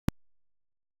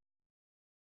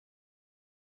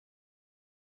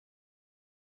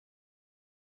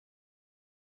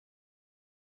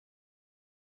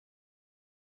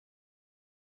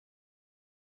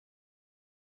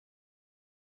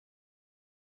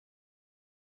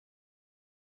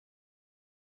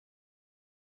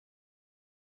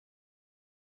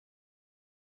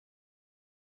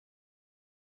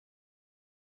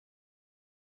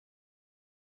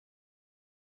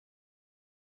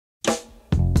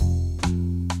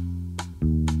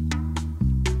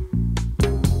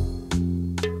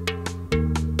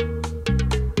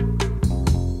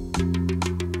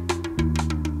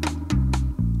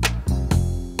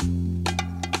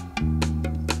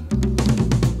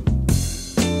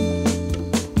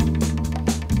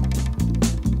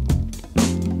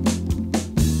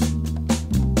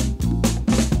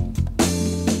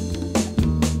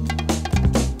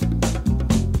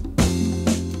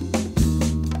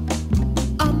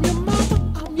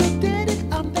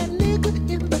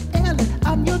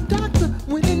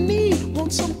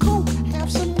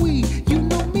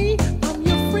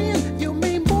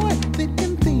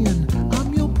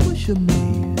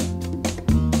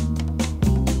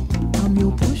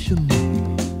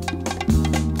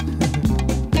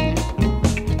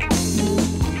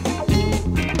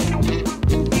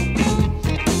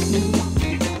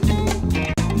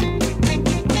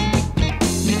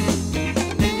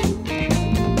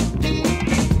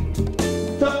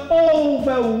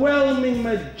overwhelming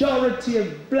majority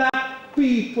of black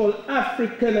people,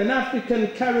 African and African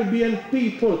Caribbean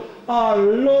people, are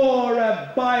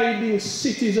law-abiding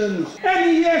citizens.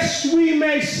 And yes, we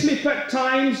may slip at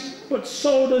times, but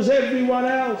so does everyone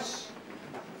else.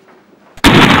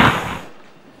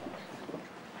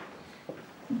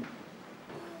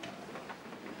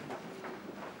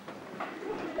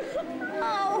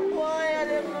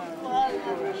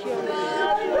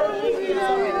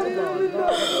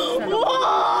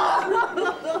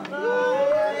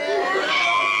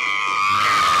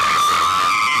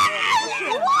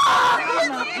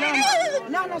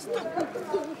 No, stop.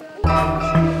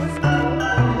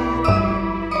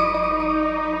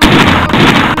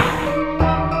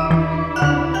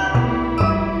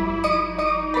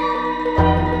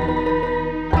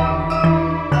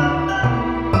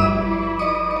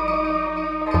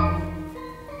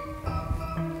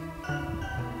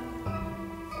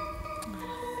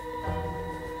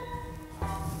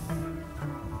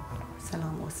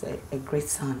 Salam was a great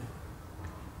son,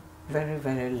 very,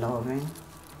 very loving.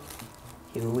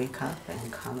 He would wake up and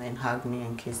come and hug me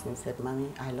and kiss me and said,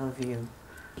 "Mommy, I love you."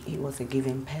 He was a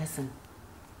giving person,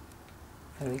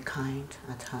 very kind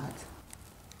at heart.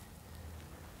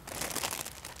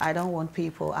 I don't want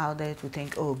people out there to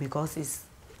think, oh, because he's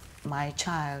my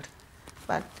child,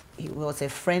 but he was a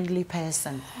friendly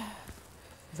person,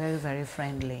 very, very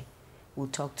friendly,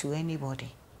 would talk to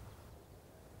anybody.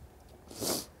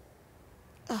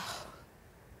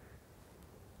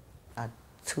 At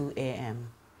 2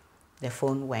 a.m., the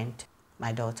phone went.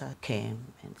 My daughter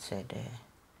came and said,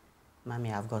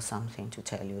 "Mommy, I've got something to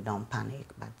tell you. Don't panic,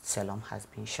 but Selim has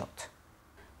been shot."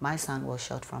 My son was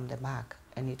shot from the back,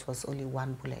 and it was only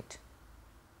one bullet,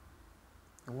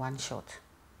 one shot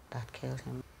that killed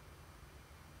him.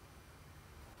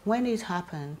 When it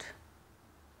happened,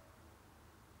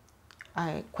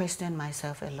 I questioned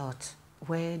myself a lot.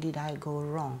 Where did I go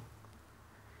wrong?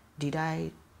 Did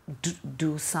I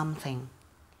do something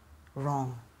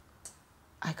wrong?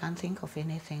 I can't think of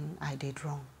anything I did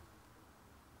wrong.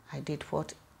 I did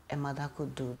what a mother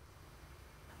could do.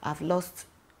 I've lost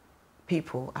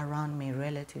people around me,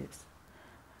 relatives,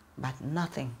 but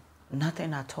nothing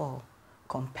at all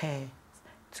compares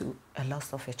to a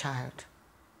loss of a child.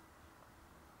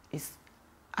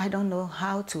 I don't know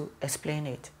how to explain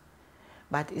it,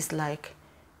 but it's like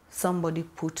somebody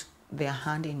put their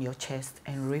hand in your chest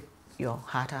and rip your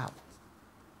heart out.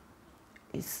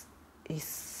 It's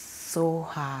so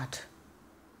hard,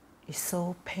 it's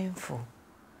so painful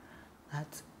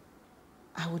that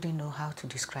I wouldn't know how to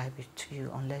describe it to you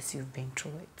unless you've been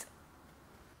through it.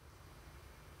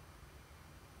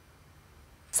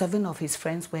 7 of his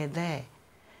friends were there.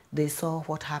 They saw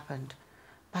what happened,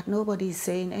 but nobody is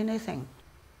saying anything.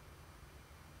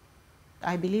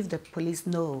 I believe the police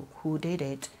know who did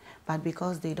it, but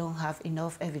because they don't have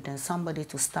enough evidence, somebody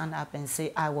to stand up and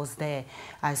say, "I was there,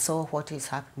 I saw what is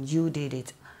happening, you did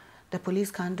it." The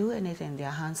police can't do anything.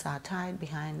 Their hands are tied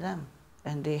behind them.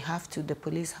 And the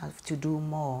police have to do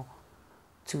more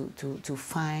to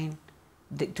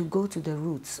go to the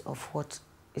roots of what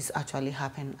is actually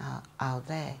happening out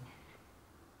there.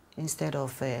 Instead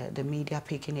of the media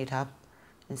picking it up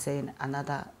and saying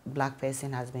another black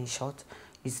person has been shot,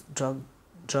 is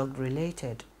drug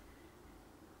related.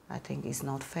 I think it's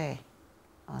not fair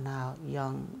on our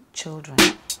young children.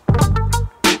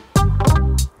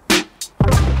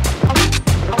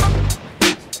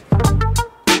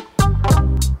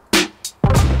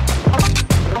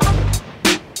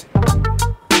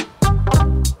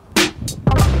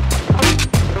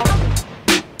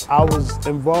 I was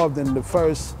involved in the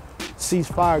first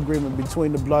ceasefire agreement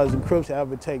between the Bloods and Crips to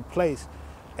ever take place.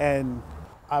 And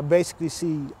I basically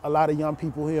see a lot of young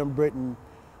people here in Britain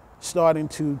starting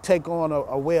to take on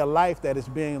a way of life that is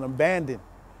being abandoned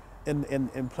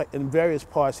in various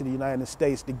parts of the United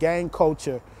States. The gang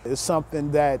culture is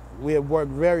something that we have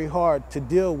worked very hard to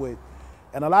deal with.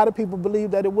 And a lot of people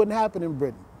believe that it wouldn't happen in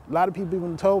Britain. A lot of people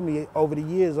even told me over the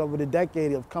years, over the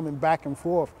decade of coming back and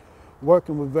forth,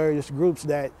 working with various groups,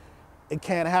 that it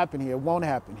can't happen here, it won't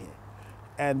happen here.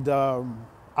 And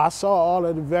I saw all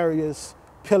of the various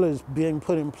pillars being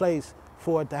put in place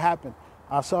for it to happen.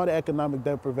 I saw the economic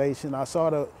deprivation, I saw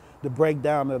the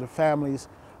breakdown of the families,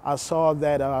 I saw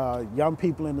that young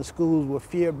people in the schools were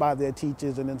feared by their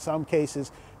teachers, and in some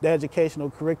cases, the educational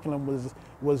curriculum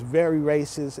was very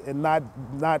racist and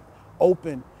not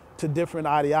open to different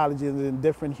ideologies and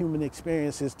different human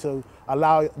experiences to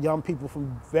allow young people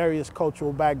from various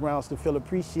cultural backgrounds to feel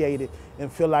appreciated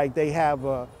and feel like they have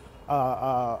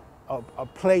a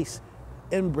place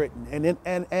in Britain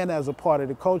and as a part of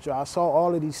the culture. I saw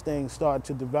all of these things start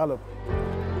to develop.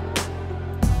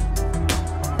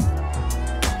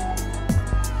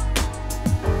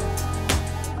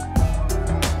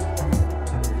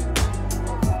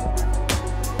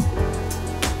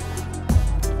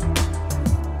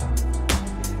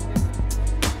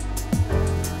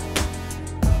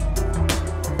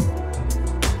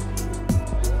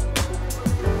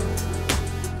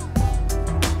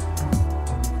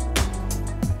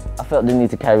 felt the need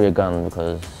to carry a gun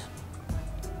because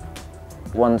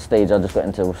one stage I just got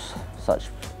into such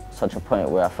a point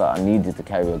where I felt I needed to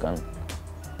carry a gun.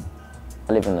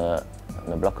 I live in a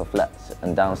block of flats,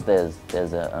 and downstairs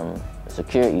there's a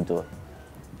security door.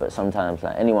 But sometimes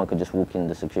like anyone could just walk in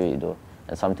the security door,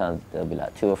 and sometimes there'll be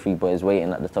like 2 or 3 boys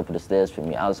waiting at the top of the stairs for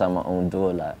me outside my own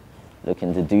door, like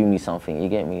looking to do me something. You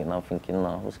get me? And I'm thinking,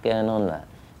 no, what's going on? Like,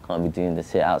 can't be doing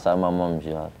this here outside my mum's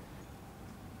yard.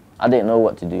 I didn't know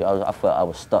what to do. I felt I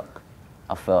was stuck.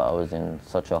 I felt I was in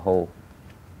such a hole.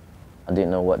 I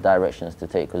didn't know what directions to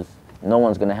take because no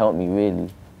one's going to help me, really.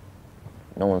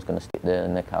 No one's going to stick their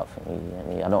neck out for me.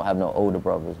 You know? I don't have no older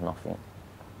brothers, nothing.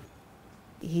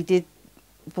 He did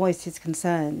voice his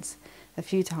concerns a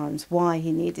few times why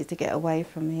he needed to get away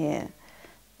from here.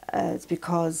 It's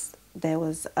because there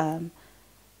was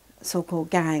so-called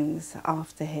gangs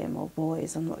after him, or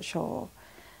boys, I'm not sure.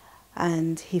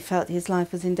 And he felt his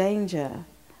life was in danger.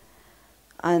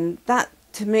 And that,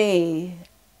 to me,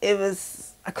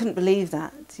 I couldn't believe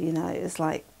that, you know. It was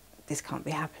like, this can't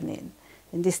be happening.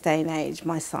 In this day and age,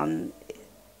 my son,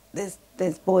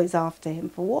 there's boys after him.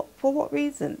 For what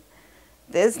reason?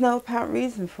 There's no apparent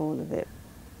reason for all of it.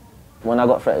 When I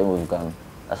got threatened with a gun,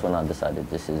 that's when I decided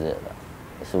this is it. Like,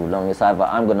 it's all long. It's either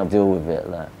I'm gonna deal with it,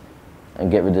 like, and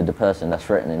get rid of the person that's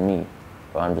threatening me,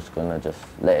 or I'm just gonna just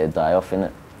let it die off in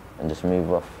it and just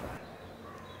move off.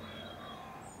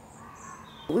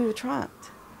 We were trapped.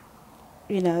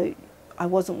 You know, I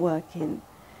wasn't working.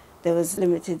 There was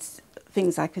limited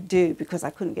things I could do because I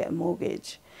couldn't get a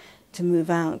mortgage to move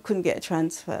out, couldn't get a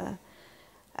transfer.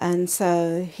 And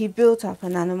so he built up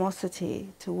an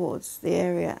animosity towards the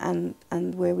area and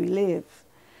where we live.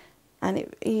 And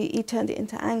he turned it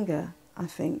into anger, I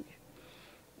think.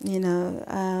 You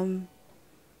know,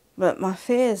 but my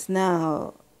fears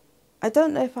now, I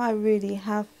don't know if I really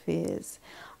have fears.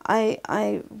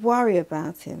 I worry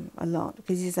about him a lot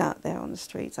because he's out there on the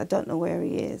streets. I don't know where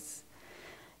he is.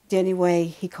 The only way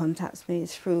he contacts me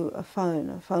is through a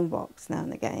phone box now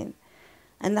and again.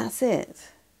 And that's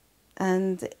it.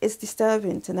 And it's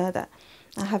disturbing to know that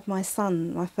I have my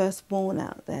son, my firstborn,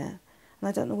 out there, and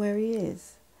I don't know where he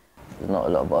is. There's not a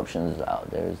lot of options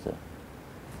out there, is there?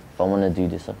 If I want to do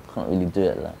this, I can't really do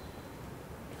it. Like,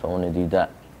 if I want to do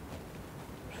that,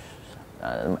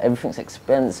 everything's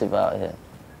expensive out here.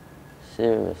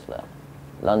 Serious, like,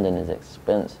 London is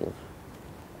expensive,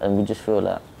 and we just feel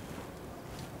like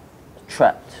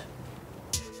trapped.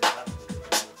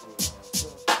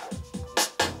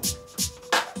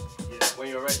 When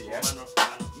you're ready, yeah?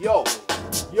 Yo.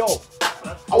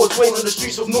 I was waiting on the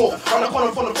streets of North, round the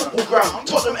corner from the football ground.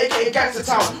 Tottenham, aka Gangster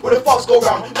Town, where the fucks go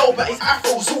round. No, but it's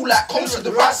afros, all like, come to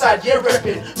the right side, yeah,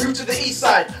 reppin'. Moved to the east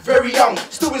side, very young.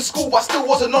 Still in school, but still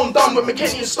wasn't done with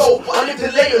McKenny and Stowe. I lived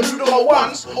in Leighton, moved on my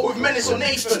ones, or with Menace or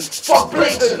Nathan. Fuck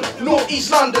Blatant, North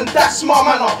East London, that's my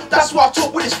manor. That's why I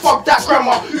talk with this fuck that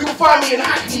grammar. You can find me in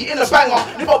Hackney in a banger.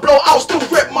 If I blow out, still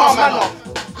rep my manor.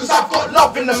 Cause I've got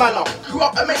love in the manor. Grew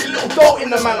up and made a little dough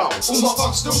in the manor. All my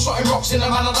thugs still shotting rocks in the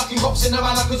manor, ducking cops in the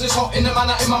manor, cause it's hot in the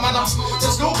manor, in my manor.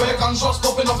 There's still bare gunshots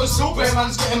popping off, and still bare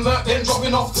man's getting murked, then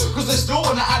dropping off. Cause they still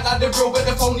wanna act like they're real, but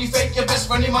they're phony fake. Your best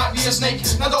friend, he might be a snake.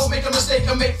 Now don't make a mistake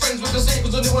and make friends with the snake,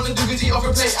 cause all they wanna do is eat off a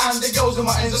plate. And the girls in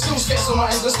my ends are still skets on my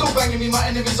ends, they're still banging me, my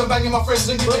enemies are banging my friends,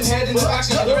 and giving head in the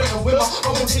backseat of the ring of winner. I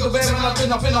won't take a bear and I've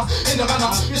been up in the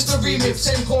manor. It's the remix,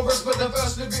 same chorus, but the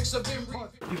verse lyrics have been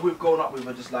People we've grown up with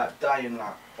are just like dying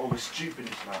like over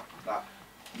stupidness like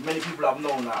many people I've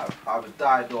known like either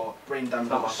died or brain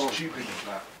damage over stupidness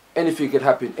like. Anything could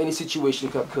happen, any situation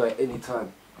could occur at any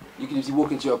time. You can just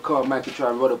walk into your car, man could try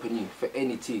and run up on you for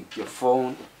anything. Your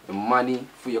phone, your money,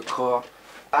 for your car.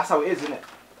 That's how it is, isn't it?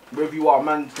 Wherever you are,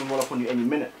 man can roll up on you any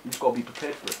minute. You just gotta be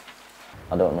prepared for it.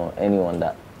 I don't know anyone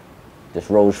that just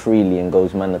rolls freely and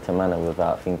goes manor to manor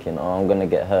without thinking, oh, I'm gonna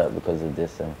get hurt because of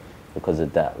this and because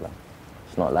of that. Like,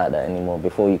 it's not like that anymore.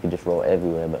 Before you could just roll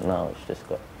everywhere, but now it's just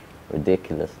got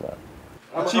ridiculous. Like,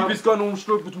 The cheapest gun on the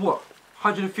street was what?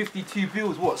 152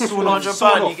 bills, what?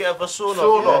 £100 you get it for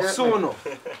sawn-off. Sawn-off.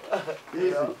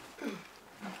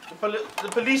 The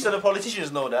police and the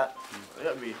politicians know that. You know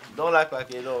what I mean? Don't act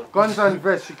like you don't. Guns and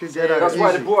vests, you could get out That's easy.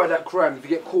 why they brought out that crime. If you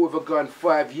get caught with a gun,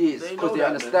 5 years. They Because know they that,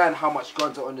 understand how much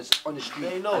guns are on the street.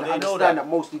 They know, and they know understand that. that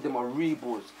most of them are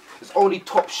rebels. It's only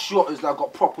top shotters that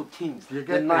got proper teams. You The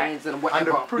get nines and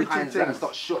whatever the pretty behind that and things.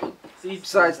 start shooting.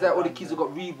 Besides that, all the kids have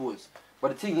got rebels. But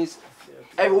the thing is,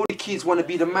 all the kids want to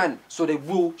be the man, so they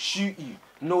will shoot you.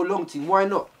 No long team, why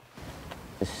not?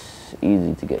 it's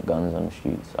easy to get guns on the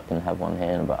streets. I can have one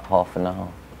here in about half an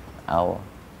hour.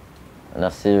 And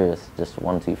that's serious, just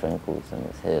 1, 2 phone calls and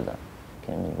it's here. Like,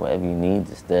 whatever you need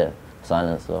is there.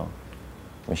 Silence though.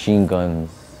 machine guns,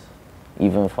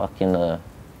 even fucking, so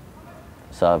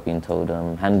I've been told,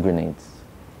 hand grenades.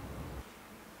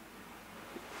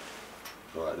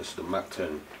 Alright, this is the Mac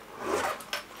 10.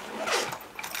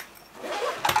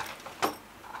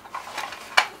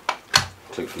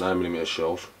 Takes 9mm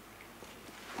shells.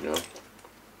 Yeah,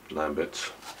 9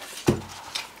 bits.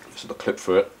 This is the clip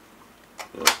for it.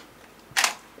 Yeah.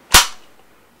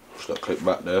 Push that clip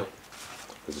back there.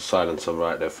 There's a silencer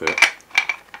right there for it.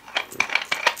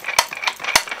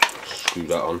 Screw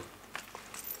that on.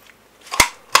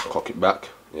 Cock it back.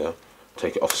 Yeah.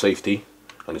 Take it off safety,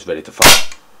 and it's ready to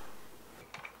fire.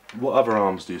 What other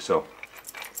arms do you sell?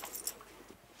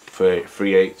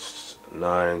 3/8s,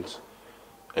 9s,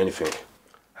 anything.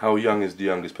 How young is the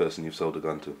youngest person you've sold a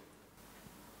gun to?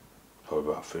 Probably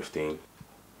about 15,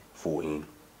 14.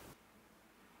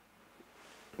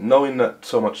 Knowing that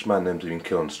so much man names have been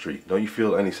killed on the street, don't you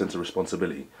feel any sense of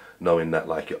responsibility knowing that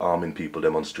like you're arming people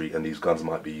them on the street and these guns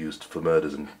might be used for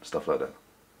murders and stuff like that?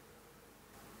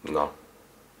 No,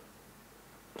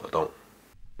 I don't.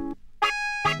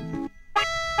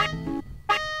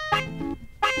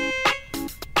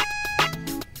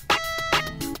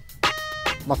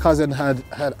 My cousin had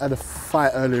a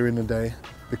fight earlier in the day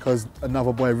because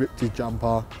another boy ripped his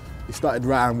jumper. He started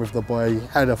ratting with the boy,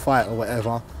 had a fight or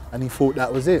whatever, and he thought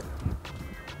that was it.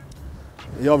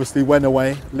 He obviously went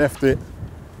away, left it,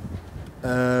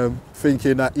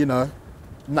 thinking that, you know,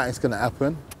 nothing's gonna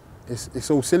happen. It's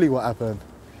all silly what happened.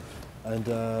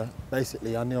 And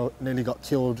basically I nearly got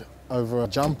killed over a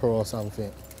jumper or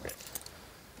something.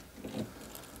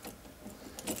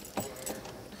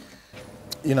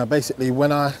 You know, basically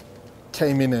when I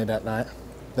came in here that night,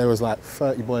 there was like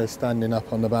 30 boys standing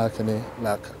up on the balcony,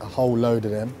 like a whole load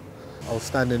of them. I was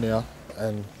standing here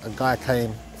and a guy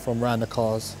came from round the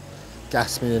cars,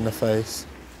 gassed me in the face,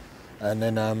 and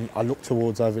then I looked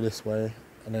towards over this way,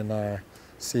 and then I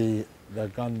see the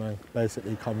gunman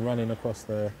basically come running across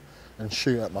there and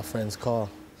shoot at my friend's car.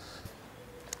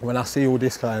 When I see all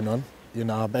this going on, you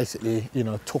know, I basically, you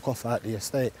know, took off out the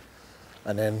estate,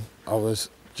 and then I was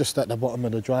just at the bottom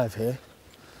of the drive here,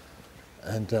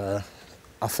 and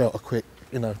I felt a quick,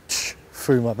 you know,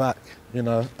 through my back, you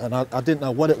know, and I didn't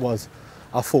know what it was.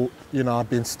 I thought, you know, I'd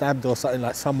been stabbed or something,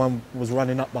 like someone was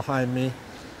running up behind me,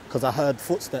 because I heard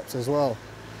footsteps as well.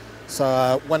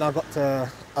 So when I got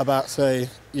to about, say,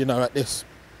 you know, at this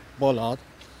bollard,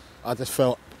 I just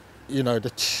felt, you know,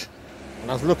 and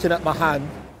I was looking at my hand,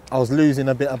 I was losing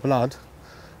a bit of blood,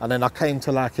 and then I came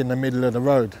to like in the middle of the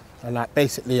road, and like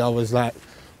basically I was like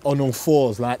on all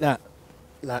fours like that,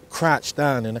 like crouched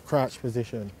down in a crouch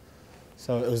position.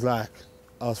 So it was like,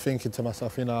 I was thinking to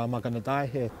myself, you know, am I gonna die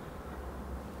here?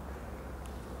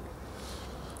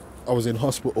 I was in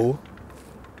hospital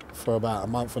for about a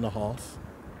month and a half.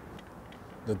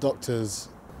 The doctors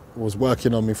was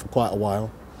working on me for quite a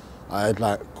while. I had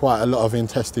like quite a lot of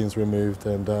intestines removed,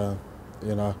 and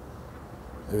you know,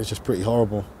 it was just pretty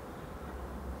horrible.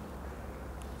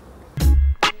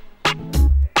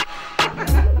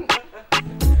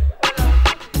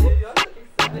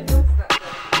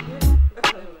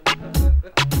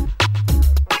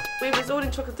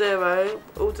 Trocadero,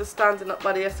 all just standing up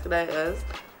by the escalators.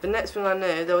 The next thing I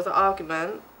knew, there was an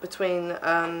argument between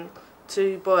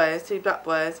two black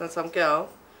boys and some girl,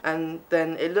 and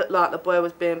then it looked like the boy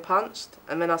was being punched,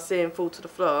 and then I see him fall to the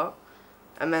floor,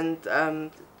 and then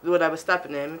when they were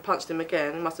stabbing him, punched him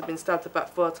again. He must have been stabbed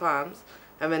about 4 times,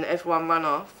 and then everyone ran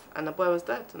off, and the boy was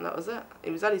dead, and that was it.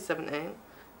 He was only 17,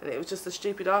 and it was just a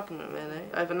stupid argument really,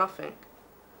 over nothing,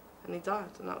 and he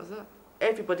died, and that was it.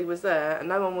 Everybody was there and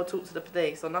no one would talk to the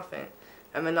police or nothing.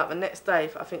 And then like the next day,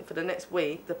 I think for the next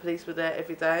week, the police were there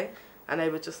every day, and they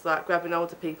were just like grabbing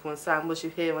older people and saying, was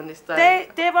you here on this day?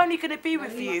 They're only going to be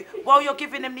with you while you're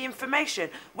giving them the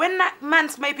information. When that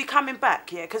man's maybe coming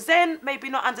back, yeah, because they're maybe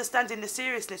not understanding the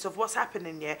seriousness of what's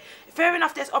happening, yeah. Fair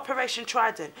enough, there's Operation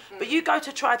Trident, but you go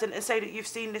to Trident and say that you've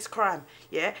seen this crime,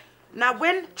 yeah. Now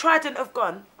when Trident have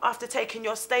gone, after taking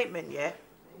your statement, yeah,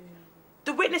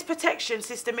 the witness protection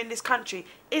system in this country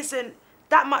isn't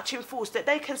that much enforced that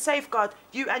they can safeguard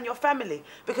you and your family.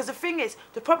 Because the thing is,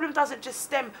 the problem doesn't just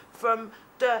stem from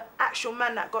the actual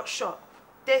man that got shot.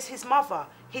 There's his mother,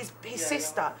 his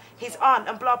sister, his aunt,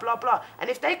 and blah, blah, blah. And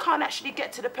if they can't actually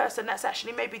get to the person that's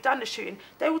actually maybe done the shooting,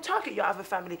 they will target your other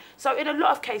family. So in a lot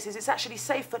of cases, it's actually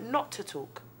safer not to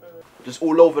talk. Just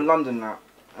all over London now,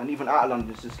 and even out of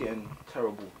London, it's just getting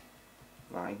terrible.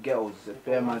 Like girls, the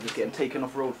bare man just getting taken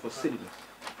off road for silliness.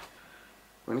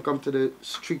 When it comes to the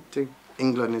street thing,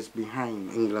 England is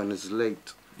behind, England is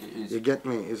late. You get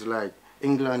me? It's like,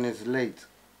 England is late.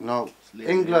 Now,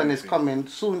 England is coming,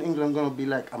 soon England gonna be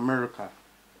like America.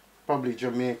 probably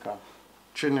Jamaica,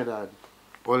 Trinidad,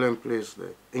 all in place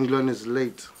there. England is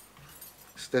late.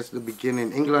 That's the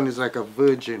beginning. England is like a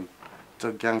virgin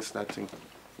to gangster thing.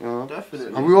 You know?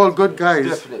 Definitely. And we all good guys.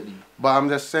 Definitely. But I'm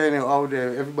just saying it out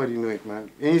there, everybody know it,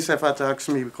 man. And yourself had to ask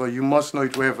me because you must know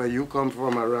it wherever you come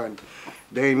from around.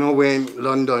 There ain't nowhere in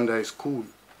London that is cool.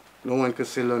 No one can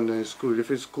say London is cool.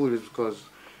 If it's cool, it's because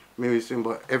maybe it's in,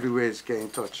 but everywhere it's getting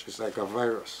touched. It's like a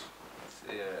virus.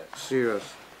 Yeah. Serious.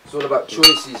 It's all about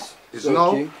choices. It's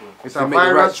no, it's a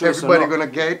virus, everybody gonna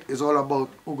get it. It's all about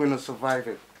who's gonna survive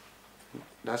it.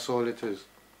 That's all it is.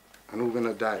 And who's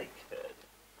gonna die.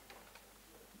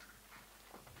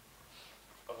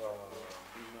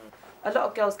 A lot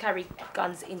of girls carry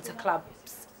guns into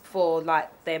clubs for like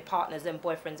their partners and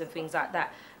boyfriends and things like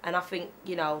that. And I think,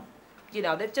 you know,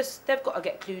 they've got to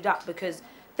get clued up because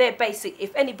they're basic.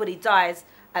 If anybody dies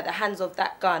at the hands of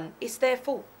that gun, it's their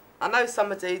fault. I know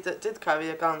somebody that did carry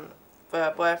a gun for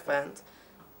her boyfriend,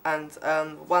 and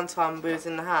one time we was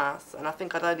in the house, and I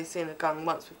think I'd only seen a gun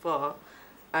once before,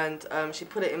 and she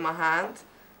put it in my hand,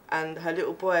 and her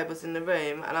little boy was in the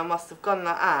room, and I must have gone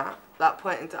like that, like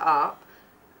pointing it up,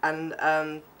 and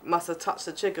must have touched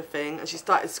the trigger thing, and she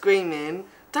started screaming,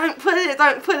 don't put it,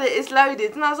 it's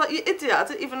loaded. And I was like, you idiot, I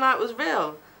didn't even know it was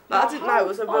real. Like, I didn't know it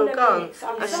was a real gun.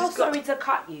 I'm so sorry to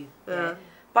cut you,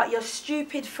 but your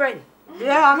stupid friend.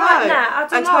 Yeah, I know. Right now, I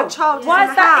don't know. Her child why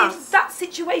is is in the house. If that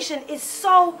situation is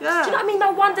so... Do you know what I mean?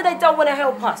 No wonder they don't want to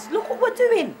help us. Look what we're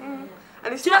doing.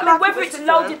 And it's do you know not what I mean? like Whether it's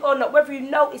loaded or not, whether you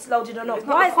know it's loaded or not,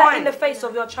 why is that in the face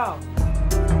of your child?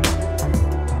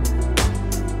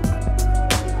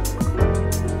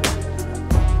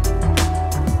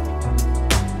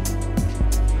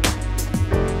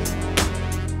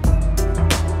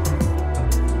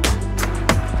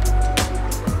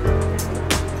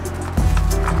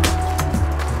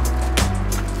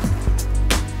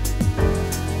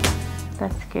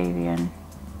 That's Kavian.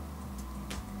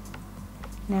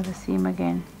 Never see him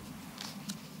again.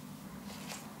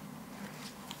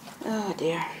 Oh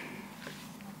dear.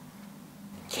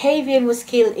 Kavian was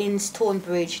killed in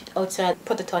Stonebridge outside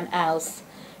Potterton House,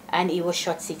 and he was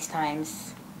shot 6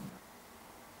 times.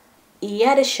 He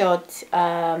had a shot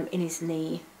in his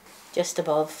knee, just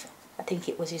above, I think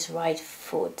it was his right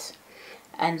foot,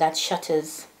 and that shattered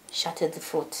the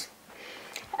foot.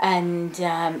 And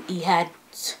he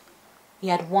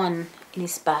had one in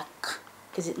his back,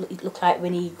 because it looked like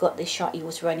when he got the shot he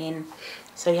was running.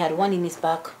 So he had one in his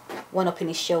back, one up in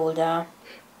his shoulder,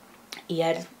 he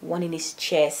had one in his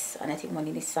chest, and I think one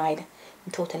in his side.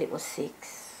 In total it was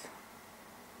 6.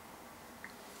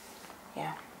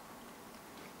 Yeah.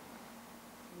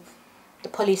 The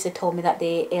police had told me that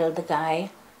they held the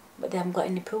guy, but they haven't got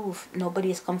any proof. Nobody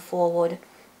has come forward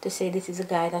to say this is a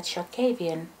guy that shot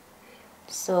Kavian.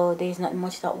 So there's not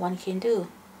much that one can do.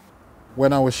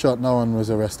 When I was shot, no one was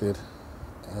arrested.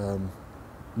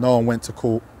 No one went to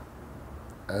court.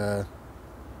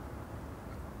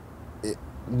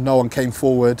 No one came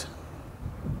forward.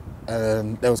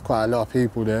 There was quite a lot of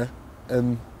people there,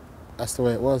 and that's the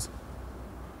way it was.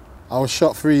 I was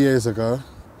shot 3 years ago.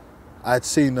 I'd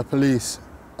seen the police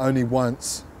only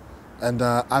once, and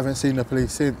I haven't seen the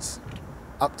police since,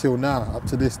 up till now, up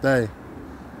to this day.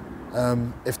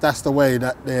 If that's the way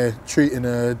that they're treating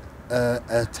a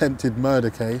attempted murder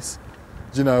case,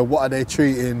 you know, what are they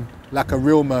treating like a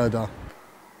real murder?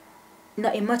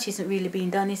 Nothing much isn't really being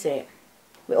done, is it?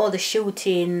 With all the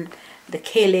shooting, the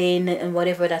killing and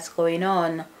whatever that's going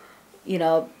on, you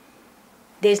know,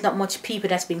 there's not much people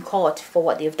that's been caught for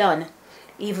what they've done.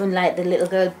 Even like the little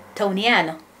girl Tony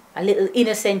Ann, a little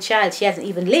innocent child, she hasn't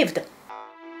even lived.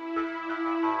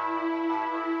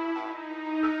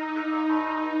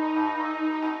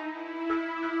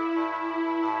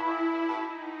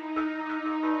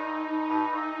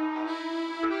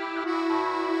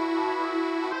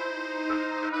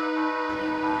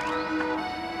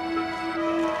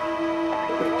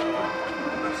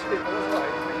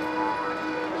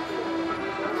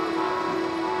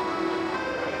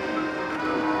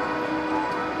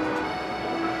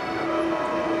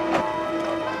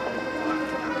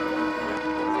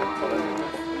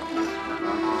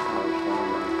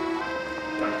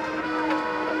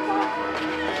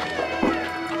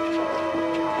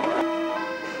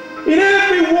 In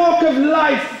every walk of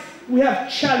life, we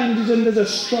have challenges and there's a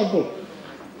struggle.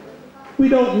 We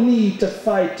don't need to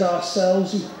fight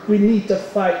ourselves. We need to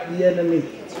fight the enemy.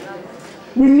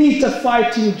 We need to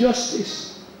fight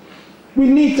injustice. We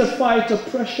need to fight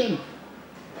oppression.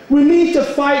 We need to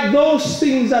fight those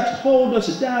things that hold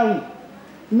us down,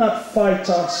 not fight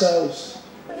ourselves.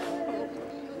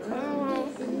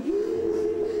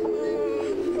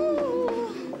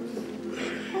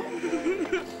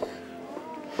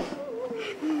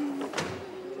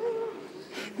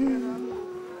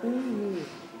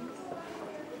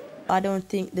 I don't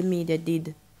think the media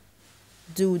did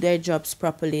do their jobs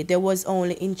properly. They was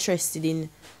only interested in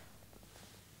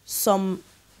some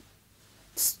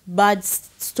bad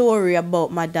story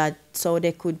about my dad so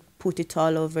they could put it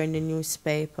all over in the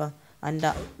newspaper, and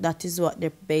that is what they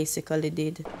basically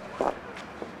did.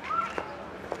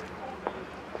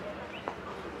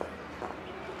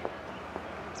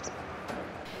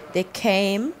 They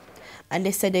came and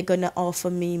they said they're gonna offer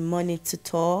me money to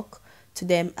talk to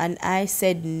them, and I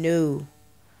said no.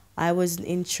 I wasn't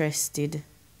interested.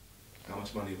 How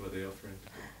much money were they offering?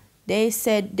 They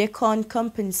said they can't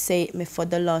compensate me for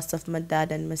the loss of my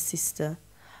dad and my sister,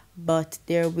 but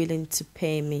they're willing to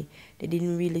pay me. They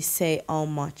didn't really say how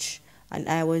much, and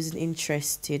I wasn't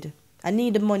interested. I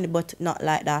need the money, but not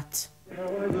like that.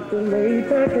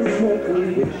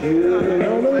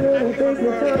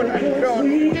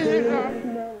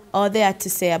 All they had to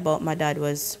say about my dad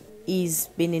was he's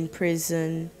been in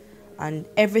prison and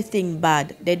everything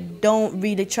bad. They don't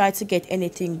really try to get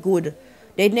anything good.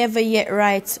 They never yet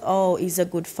write, oh, he's a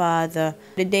good father.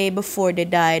 The day before they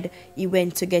died, he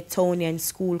went to get Tony and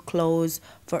school clothes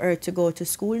for her to go to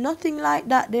school. Nothing like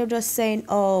that. They're just saying,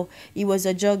 oh, he was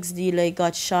a drugs dealer, he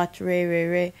got shot,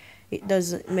 ray. It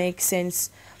doesn't make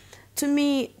sense. To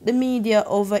me, the media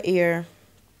over here,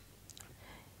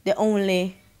 they're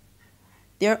only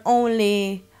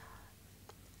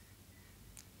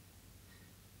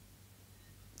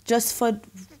just for,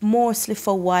 mostly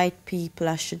for white people,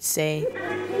 I should say.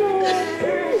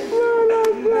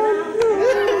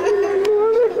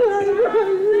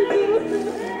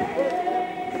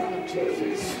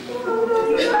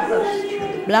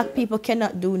 Black people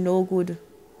cannot do no good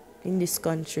in this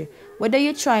country. Whether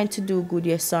you're trying to do good,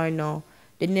 yes or no,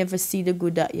 they never see the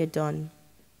good that you've done.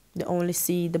 They only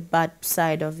see the bad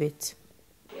side of it.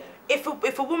 If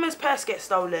a woman's purse gets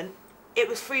stolen, it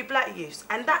was 3 black youths,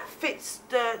 and that fits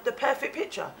the perfect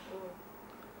picture.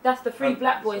 That's the 3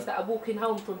 black boys that are walking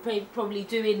home from probably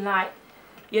doing, like,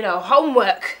 you know,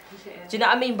 homework. Do you know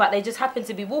what I mean? But they just happen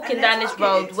to be walking down this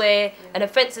road where an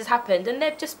offence has happened, and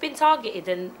they've just been targeted,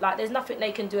 and like there's nothing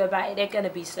they can do about it. They're going to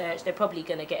be searched. They're probably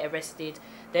going to get arrested.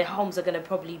 Their homes are going to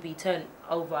probably be turned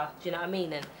over. Do you know what I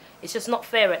mean? And it's just not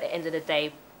fair at the end of the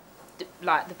day.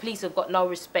 Like, the police have got no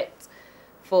respect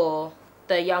for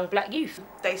the young black youth.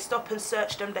 They stop and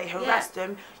search them, they harass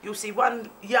them. You'll see one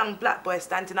young black boy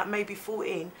standing up, maybe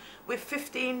 14, with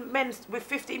 15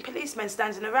 policemen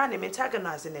standing around him,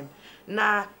 antagonising him.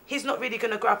 Nah, he's not really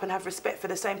going to grow up and have respect for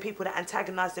the same people that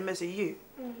antagonised him as a youth.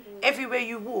 Everywhere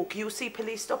you walk, you'll see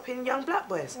police stopping young black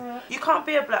boys. You can't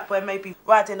be a black boy maybe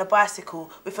riding a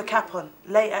bicycle with a cap on,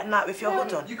 late at night with your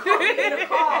hood on. You can't be in a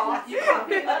car. You can't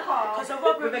be in a car because a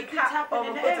robbery keeps happening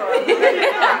in the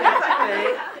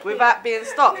area. Without being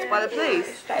stopped by the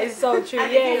police. That is so true.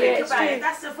 And if you think about it,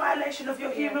 that's a violation of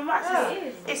your human rights.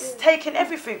 It's taking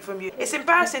everything from you. It's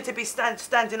embarrassing to be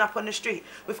standing up on the street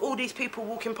with all these people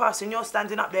walking past and you're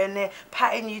standing up there and they're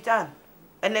patting you down.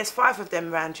 And there's 5 of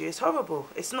them around you. It's horrible.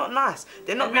 It's not nice.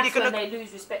 They're not really going to... they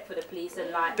lose respect for the police and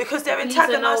like... Because they're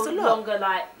antagonised a lot. No longer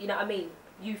like, you know what I mean?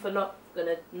 Youth are not going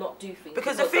to not do things.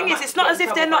 Because the thing is, it's not as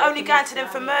if they're not only going to them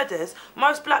for murders.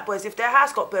 Most black boys, if their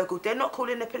house got burgled, they're not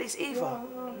calling the police either.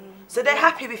 So they're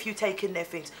happy with you taking their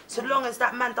things, so long as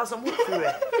that man doesn't walk through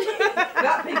it.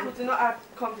 Black people do not have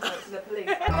confidence in the police.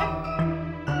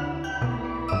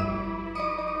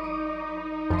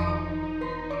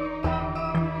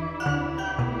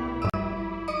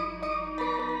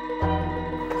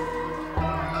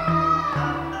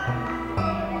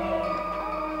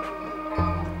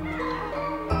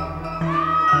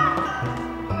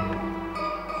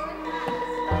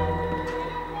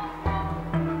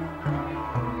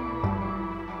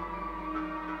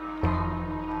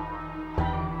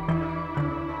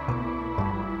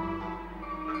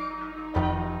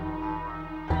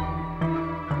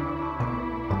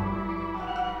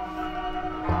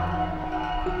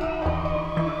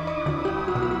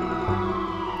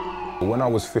 When I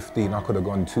was 15, I could have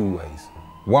gone 2 ways.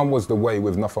 One was the way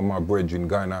with enough of my brethren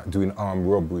going out doing armed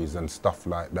robberies and stuff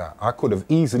like that. I could have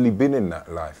easily been in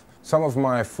that life. Some of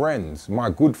my friends, my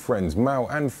good friends, male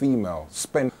and female,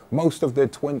 spent most of their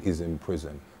 20s in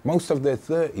prison, most of their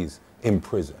 30s in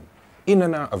prison, in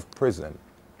and out of prison.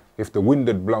 If the wind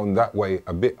had blown that way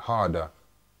a bit harder,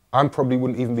 I probably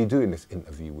wouldn't even be doing this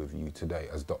interview with you today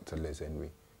as Dr. Les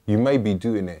Henry. You may be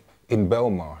doing it in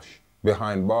Belmarsh,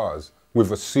 behind bars,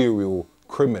 with a serial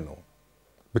criminal,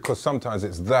 because sometimes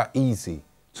it's that easy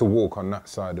to walk on that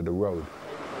side of the road.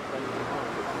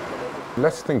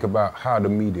 Let's think about how the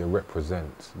media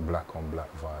represents black on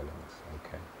black violence,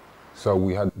 okay? So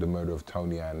we had the murder of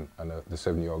Tony Ann and the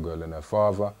 7-year-old girl and her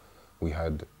father. We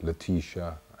had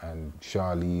Letitia and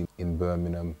Charlie in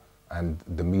Birmingham, and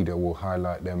the media will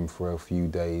highlight them for a few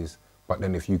days. But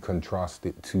then if you contrast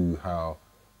it to how,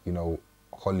 you know,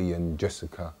 Holly and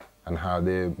Jessica and how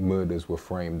their murders were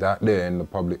framed out there in the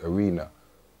public arena,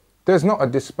 there's not a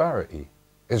disparity.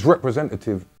 It's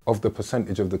representative of the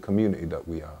percentage of the community that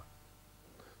we are.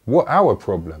 What our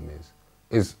problem is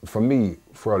for me,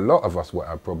 for a lot of us, what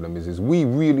our problem is we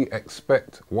really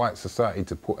expect white society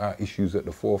to put our issues at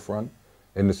the forefront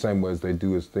in the same way as they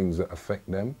do as things that affect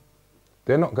them.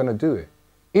 They're not going to do it.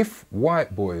 If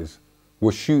white boys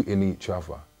were shooting each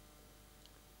other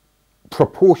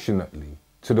proportionately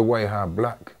to the way how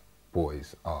black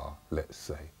boys are, let's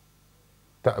say,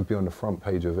 that would be on the front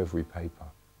page of every paper.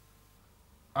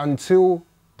 Until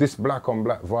this black on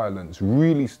black violence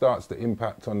really starts to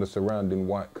impact on the surrounding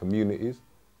white communities,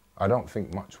 I don't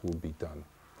think much will be done.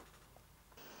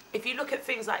 If you look at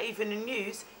things like even the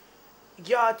news,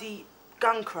 Yardie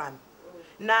gun crime.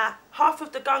 Now, half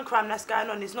of the gun crime that's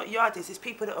going on is not Yardies, it's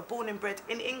people that are born and bred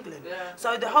in England. Yeah.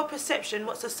 So the whole perception,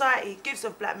 what society gives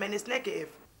of black men is negative.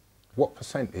 What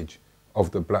percentage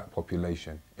of the black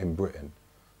population in Britain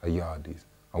are Yardies?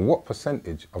 And what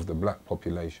percentage of the black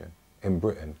population in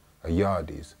Britain are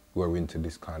Yardies who are into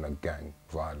this kind of gang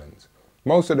violence?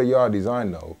 Most of the Yardies I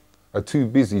know are too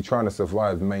busy trying to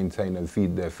survive, maintain and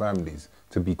feed their families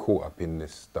to be caught up in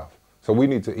this stuff. So we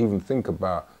need to even think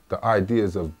about the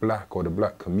ideas of black or the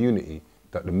black community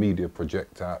that the media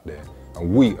project out there,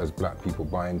 and we as black people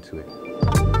buy into it.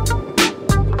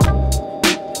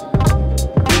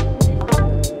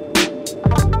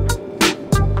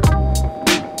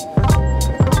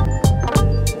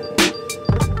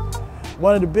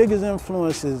 One of the biggest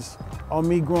influences on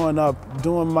me growing up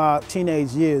during my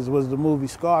teenage years was the movie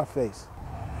Scarface.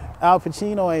 Al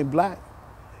Pacino ain't black,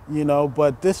 you know,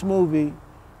 but this movie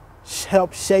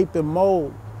helped shape and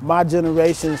mold my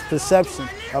generation's perception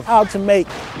of how to make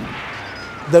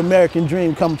the American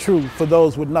dream come true for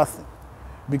those with nothing.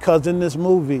 Because in this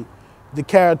movie, the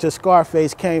character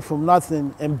Scarface came from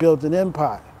nothing and built an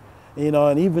empire, you know,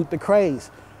 and even the craze.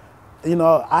 You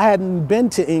know, I hadn't been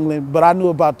to England, but I knew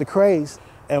about the craze.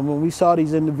 And when we saw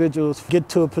these individuals get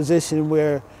to a position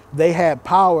where they had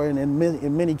power and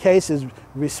in many cases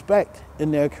respect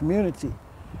in their community,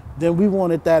 then we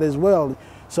wanted that as well.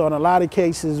 So in a lot of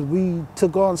cases, we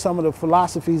took on some of the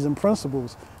philosophies and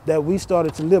principles that we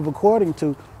started to live according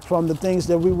to from the things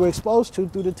that we were exposed to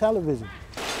through the television.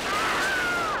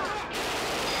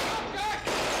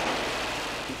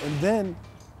 And then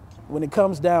when it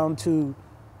comes down to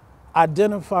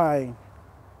identifying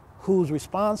who's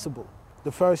responsible,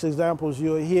 the first examples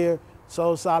you'll hear,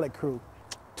 Soul Solid Crew,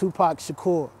 Tupac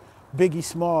Shakur, Biggie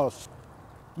Smalls.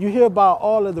 You hear about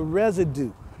all of the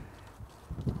residue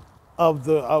of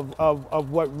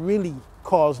what really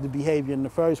caused the behavior in the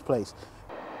first place.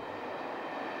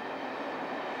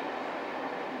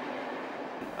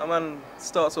 A man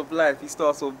starts off life, he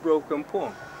starts off broke and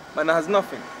poor. Man has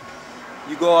nothing.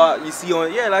 You go out, you see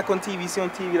on, yeah, like on TV, you see on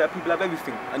TV that people have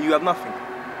everything and you have nothing.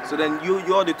 So then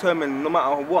you're determined no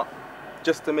matter what,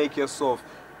 just to make yourself,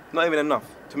 not even enough,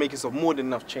 to make yourself more than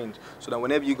enough change. So that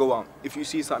whenever you go out, if you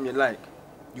see something you like,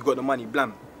 you got the money,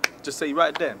 blam. Just say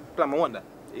right there, blam, I want that.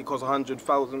 It costs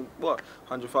 100,000, what?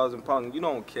 100,000 pounds. You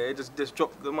don't care. Just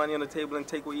drop the money on the table and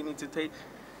take what you need to take.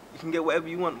 You can get whatever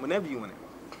you want, whenever you want it.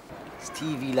 It's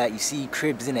TV, like you see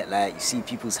cribs in it, like you see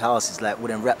people's houses, like all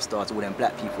them rap stars, all them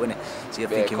black people in it. So you're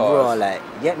thinking, raw, like,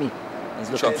 you get me? They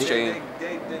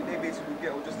basically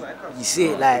get all just like us. You see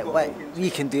it, like, we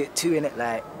can do it too, in it,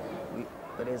 like.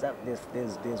 But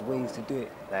there's ways to do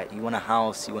it. Like you want a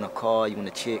house, you want a car, you want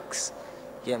the chicks.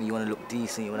 You get me? You want to look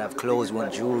decent, you want to have clothes, you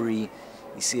want jewelry.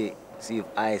 You see it, see if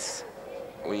ice.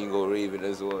 When you go raving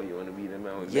as well, you want to be the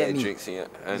man with better drinks in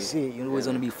it. You see it, you always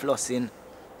want to be flossing.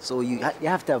 So you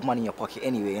have to have money in your pocket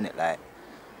anyway, innit? Like,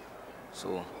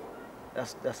 so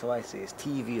that's how I say it. It's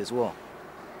TV as well.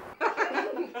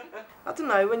 I don't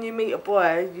know, when you meet a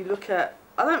boy, you look at,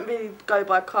 I don't really go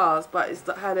by cars, but it's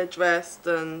how they're dressed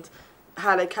and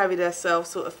how they carry themselves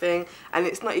sort of thing. And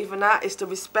it's not even that, it's the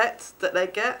respect that they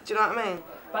get. Do you know what I mean?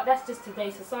 But that's just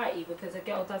today's society, because a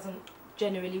girl doesn't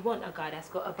generally want a guy that's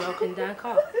got a broken down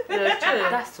car. Yeah, it's true.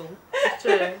 That's all. It's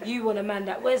true. You want a man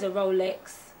that wears a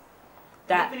Rolex,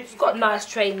 that's got nice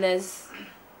trainers,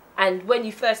 and when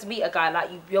you first meet a guy, like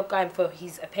you're going for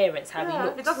his appearance, how he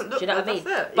looks. If it doesn't look do you know good, what I mean?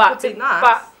 that's it.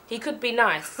 But he could be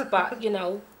nice. But he could be nice, but you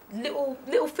know,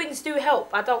 little things do help.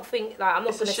 I don't think, like, I'm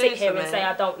not going to sit here and say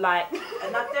I don't like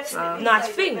nice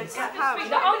things.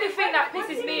 The only thing that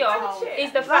pisses me off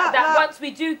is the fact that once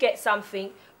we do get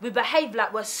something, we behave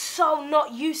like we're so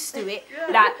not used to it.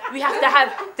 Like we have to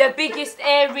have the biggest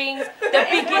earrings, the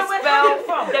biggest belt,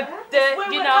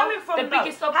 the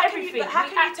biggest of everything. How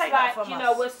can you take that from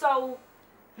us? We're so.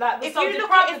 Like, we're If so you look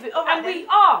deprived at- of it, all right and then. we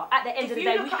are, at the end of the If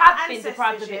day, you we look at have our been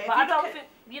deprived of ancestors, it, yeah, but if I you don't look think,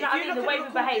 at- you know what I mean, the way we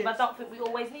behave, I don't think we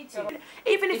always need to.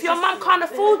 Even if It's your just- mum can't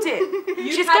afford it,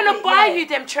 You she's have gonna it, buy yeah. you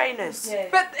them trainers. Yeah.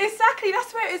 But exactly,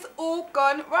 that's where it's all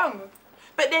gone wrong.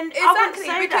 But then Exactly, I wouldn't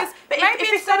say because that. But maybe if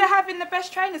it's instead of having the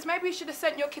best trainers, maybe you should have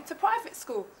sent your kid to private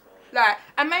school. Like,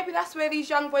 and maybe that's where these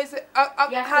young boys are how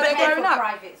they're growing up.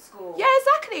 Private school. Yeah,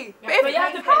 exactly. But But you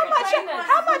have to pay how for much? trainers.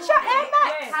 How much are Air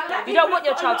Max? You don't want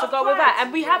your child to go with that,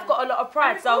 and we have got a lot of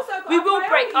pride, so we will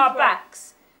break our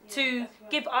backs to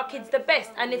give our kids the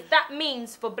best. And if that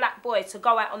means for black boys to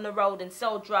go out on the road and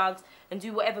sell drugs and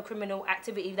do whatever criminal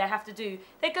activity they have to do,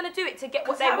 they're going to do it to get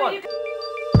what they want.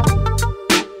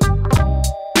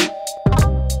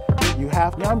 You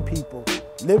have young people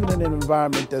living in an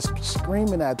environment that's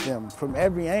screaming at them from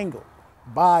every angle.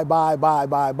 Buy, buy, buy,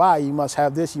 buy, buy. You must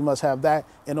have this, you must have that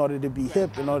in order to be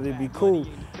hip, in order to be cool.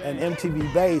 And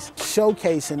MTV Base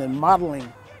showcasing and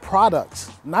modeling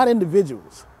products, not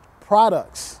individuals,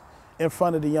 products in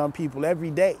front of the young people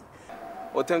every day.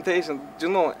 Or temptation, do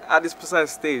you know, at this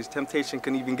precise stage, temptation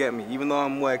can even get me. Even though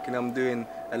I'm working, I'm doing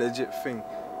a legit thing.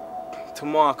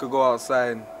 Tomorrow I could go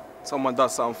outside, someone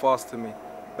does something fast to me.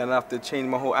 Then I have to change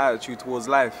my whole attitude towards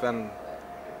life and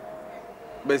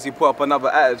basically put up another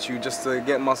attitude just to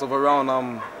get myself around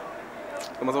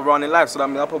in life. So that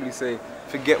means I'll probably say,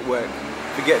 forget work,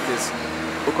 forget this.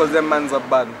 Because them mans are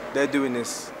bad, they're doing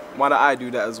this. Why don't I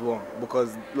do that as well?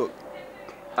 Because look,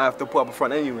 I have to put up a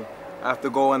front anyway. I have to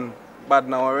go on bad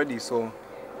now already, so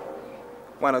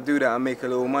why not do that and make a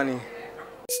little money?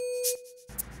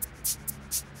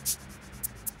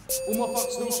 All my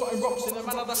thugs still shotting rocks in the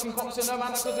manner, ducking cops in the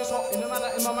manner, cause it's hot in the manner,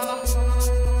 in my manner. Cause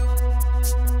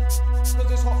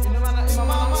it's hot in the manner, in my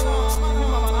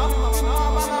manner,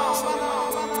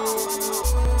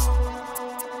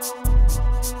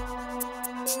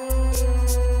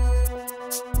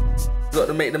 Got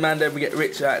to make the man there get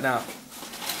rich right now.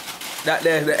 That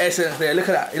there's the essence there, look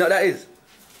at that, you know what that is?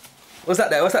 What's that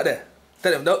there, what's that there?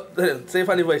 Tell him, don't, tell him, say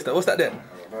funny voice though, what's that there?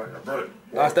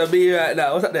 That's the B right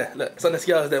now, what's that there? Look, it's on the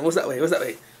scales there, what's that way, what's that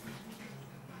way?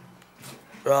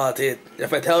 Oh, dude, you have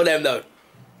to tell them though.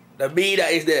 The B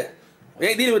that is there. We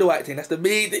ain't dealing with the white thing, that's the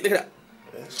B, look at that.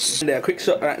 There, a quick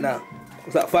shot right now.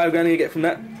 What's that, 5 grand you get from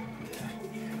that?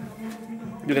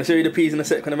 You're gonna show you the P's in a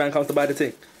sec when the man comes to buy the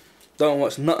thing. Don't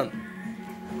watch nothing.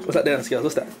 What's that there on the scales,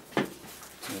 what's that?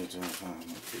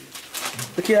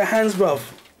 Look at your hands, bruv.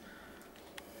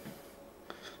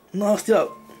 Nasty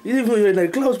up. You didn't even wear no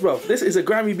gloves, bruv. This is a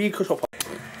Grammy B chopper.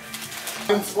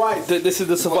 This is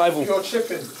the survival. You're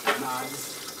chipping. Nah,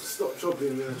 just stop chopping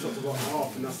and then chop about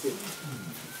half and that's it.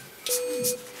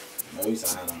 No, he's a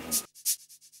hand on him.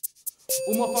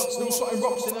 All my thugs still shotting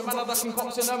rocks in the manner, ducking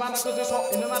cops in the manner, cause it's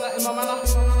hot in the manner, in my manner.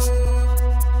 Cause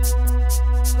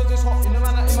it's hot in the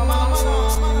manner, in my manner, in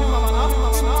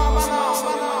my manner.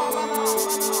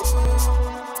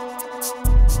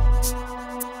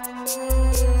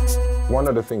 One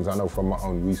of the things I know from my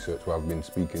own research, where I've been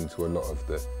speaking to a lot of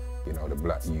the, the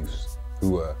black youths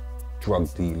who are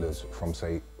drug dealers from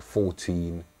say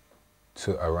 14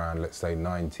 to around, let's say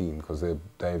 19, because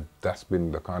that's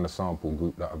been the kind of sample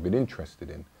group that I've been interested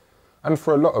in. And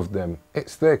for a lot of them,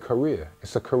 it's their career.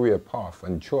 It's a career path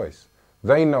and choice.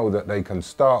 They know that they can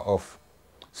start off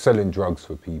selling drugs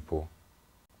for people.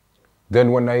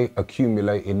 Then when they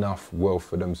accumulate enough wealth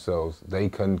for themselves, they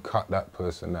can cut that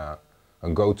person out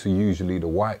and go to usually the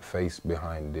white face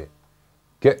behind it,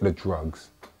 get the drugs,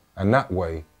 and that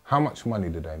way, how much money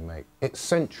do they make? It's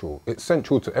central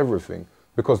to everything,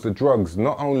 because the drugs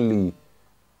not only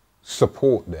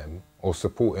support them or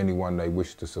support anyone they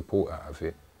wish to support out of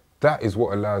it, that is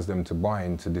what allows them to buy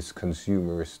into this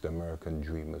consumerist American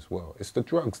dream as well. It's the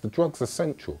drugs are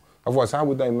central. Otherwise, how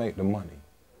would they make the money?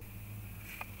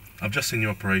 I've just seen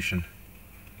your operation.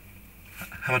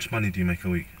 How much money do you make a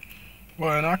week?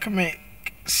 Well, I can make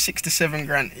 6 to 7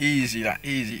 grand easy, like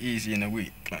easy in a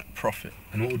week, like profit.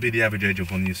 And what would be the average age of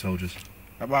one of your soldiers?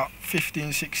 About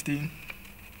 15, 16,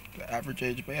 the average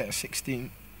age, but yeah,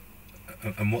 16.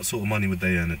 And what sort of money would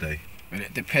they earn a day? Well,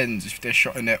 it depends if they're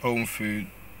shot in their own food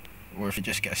or if they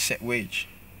just get a set wage.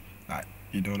 Like,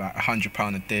 like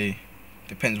 £100 a day.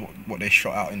 Depends what they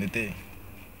shot out in the day.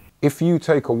 If you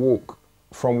take a walk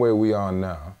from where we are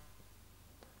now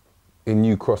in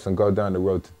New Cross and go down the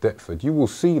road to Deptford, you will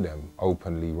see them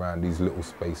openly around these little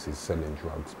spaces selling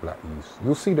drugs, black youths.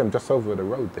 You'll see them just over the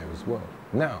road there as well.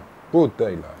 Now, broad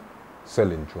daylight,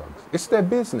 selling drugs. It's their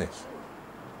business.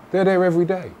 They're there every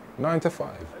day, 9 to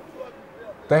 5.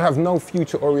 They have no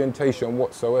future orientation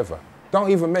whatsoever.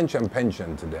 Don't even mention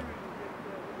pension to them.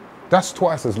 That's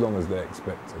twice as long as they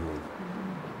expect to live.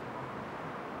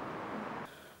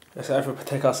 Let's have to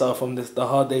protect ourselves from the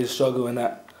hard days struggle and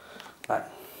that. Like,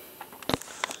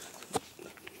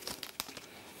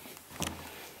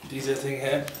 these are the thing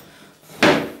here.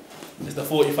 It's the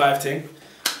 45 thing.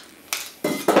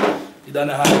 You don't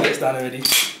know how it gets done already.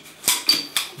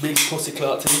 Big pussy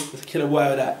clout thing. There's a killer boy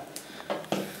with that.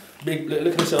 Big,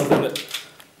 look at yourself, look.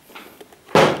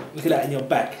 Look at that in your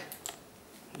back.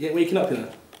 You ain't waking up, you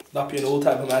know. Up you and all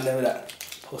type of man there with that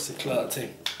pussy clout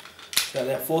thing. Right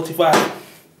there, 45.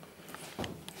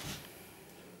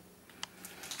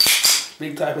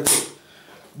 Big type of thing.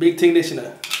 Big thing this, you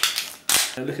know.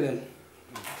 And look at them.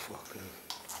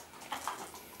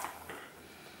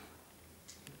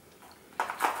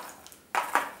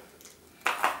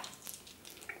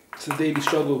 It's a daily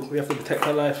struggle. We have to protect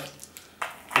our life,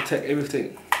 protect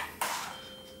everything.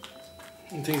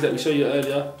 And things that we showed you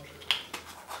earlier,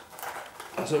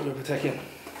 that's what we're protecting.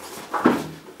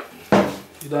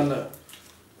 You don't know.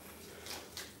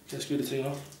 Just screw the thing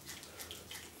off.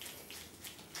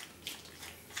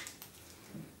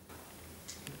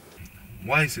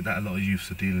 Why is it that a lot of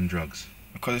youths are dealing drugs?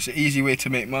 Because it's an easy way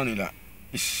to make money. Like,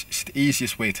 it's the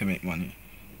easiest way to make money.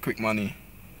 Quick money.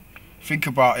 Think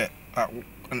about it. Like,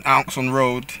 an ounce on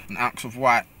road, an ounce of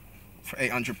white for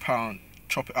 £800.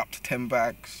 Chop it up to 10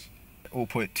 bags, all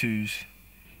 0.2s.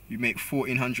 You make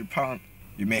 £1,400.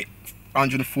 You make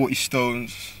 140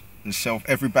 stones and sell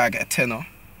every bag at a tenner.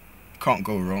 Can't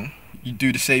go wrong. You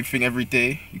do the same thing every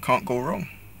day. You can't go wrong.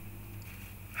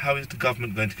 How is the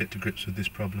government going to get to grips with this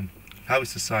problem? How is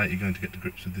society going to get to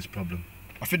grips with this problem?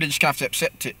 I think they just have to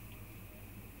accept it,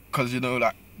 because, you know,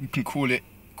 like, you can call it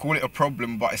a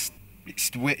problem, but it's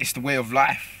the way of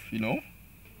life, you know.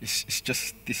 It's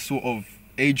just this sort of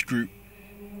age group.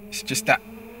 It's just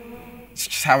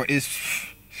how it is.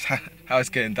 How it's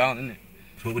getting down, isn't it?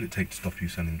 So what would it take to stop you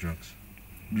selling drugs?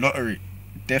 Lottery,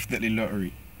 definitely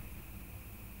lottery.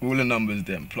 All the numbers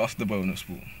then, plus the bonus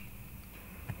pool.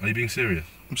 Are you being serious?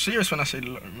 I'm serious when I say the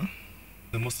lottery, man.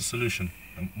 Then what's the solution?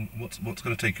 What's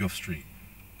going to take you off street?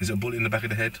 Is it a bullet in the back of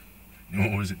the head,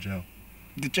 or is it jail?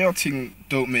 The jail thing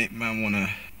don't make man wanna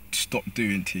stop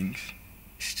doing things.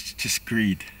 It's just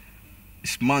greed.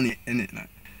 It's money, innit? Like,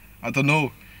 I don't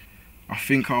know. I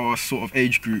think our sort of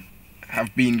age group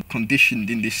have been conditioned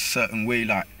in this certain way.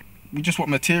 Like, we just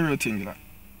want material things. Like,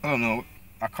 I don't know.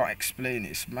 I can't explain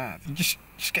it. It's mad. You just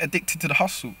get addicted to the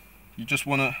hustle. You just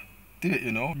wanna do it,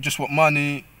 you know. You just want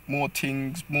money, more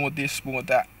things, more this, more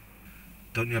that.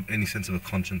 Don't you have any sense of a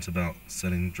conscience about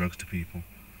selling drugs to people?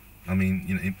 I mean,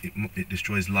 you know, it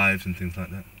destroys lives and things like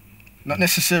that. Not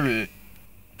necessarily,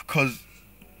 because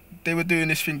they were doing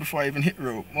this thing before I even hit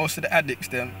road. Most of the addicts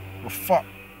then were fucked,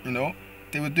 you know.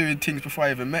 They were doing things before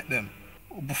I even met them,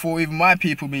 before even my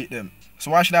people meet them.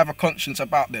 So why should I have a conscience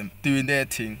about them doing their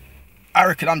thing? I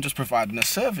reckon I'm just providing a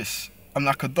service. I'm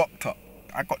like a doctor.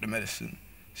 I got the medicine.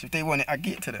 So if they want it, I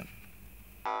get it to them.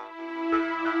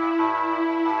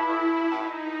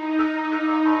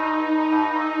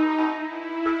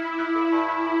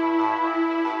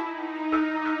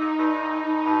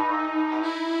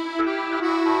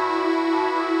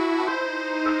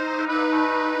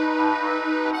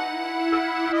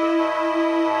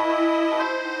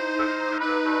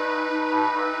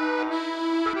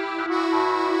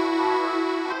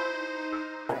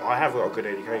 I have got a good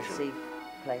education. See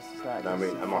places like You know what I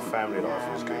mean? And my family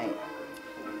life is good. mate.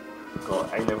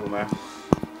 Got A-level maths,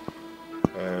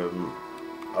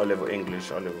 O-level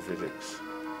English, O-level physics.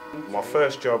 My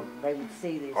first job, They would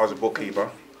see this. I was a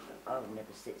bookkeeper. I would never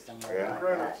sit somewhere Yeah. like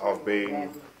that. I've been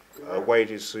a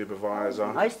wages supervisor,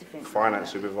 I used to think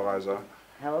finance supervisor,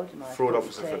 How old am I? fraud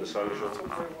officer for the social.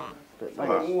 But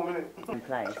But in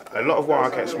place. a lot of why I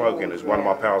kept smoking is one of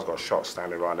my pals got shot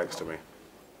standing right next to me.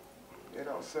 Yeah,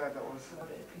 that was sad. That was.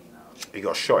 He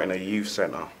got shot in a youth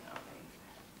centre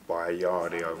by a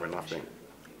yardie over nothing.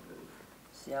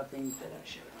 See, I've been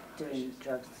doing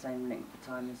drugs the same length of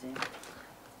time as him.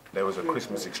 There was a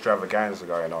Christmas extravaganza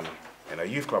going on in a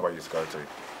youth club I used to go to.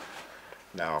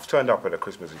 Now, I've turned up at a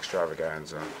Christmas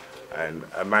extravaganza and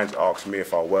a man's asked me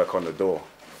if I'll work on the door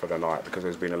for the night because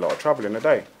there's been a lot of trouble in the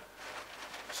day.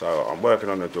 So I'm working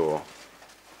on the door.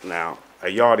 Now, a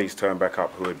yardie's turned back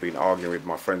up who had been arguing with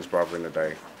my friend's brother in the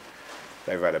day.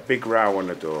 They've had a big row on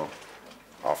the door.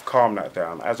 I've calmed that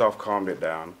down. As I've calmed it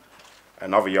down,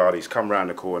 another yardie's come round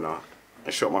the corner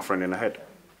and shot my friend in the head.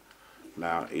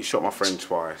 Now, he shot my friend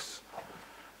twice.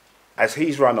 As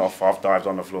he's run off, I've dived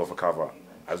on the floor for cover.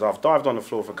 As I've dived on the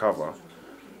floor for cover,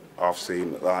 I've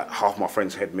seen like half my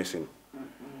friend's head missing.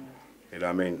 You know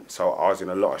what I mean? So I was in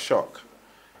a lot of shock.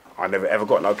 I never ever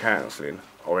got no counselling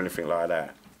or anything like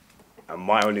that. And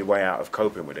my only way out of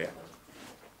coping with it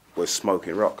was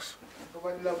smoking rocks. You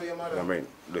know what I mean?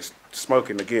 Just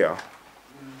smoking the gear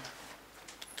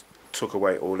took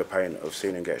away all the pain of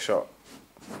seeing him get shot.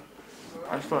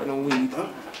 I started on weed,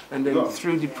 and then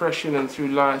through depression and through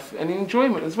life and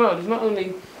enjoyment as well. There's not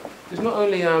only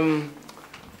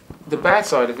the bad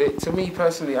side of it. To me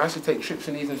personally, I used to take trips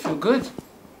in these and feel good.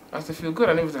 I used to feel good.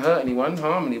 I never used to hurt anyone,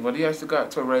 harm anybody. I used to go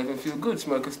out to a rave and feel good,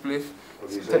 smoke a spliff,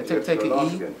 take it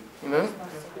easy, you know.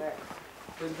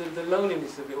 The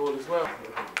loneliness of it all as well.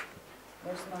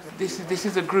 This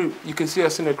is a group. You can see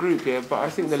us in a group here, but I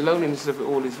think the loneliness of it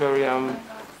all is very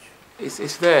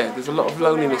it's there. There's a lot of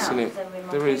loneliness in it.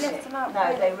 There is. A lot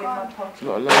of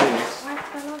loneliness.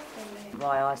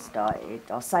 Why I started,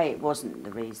 I'll say it wasn't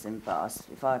the reason, but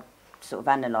if I sort of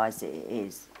analyse it, it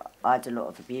is. I had a lot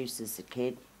of abuse as a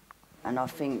kid, and I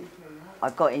think I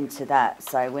got into that.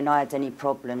 So when I had any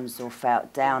problems or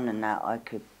felt down and that, I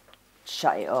could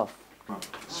shut it off.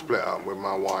 Split up with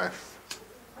my wife,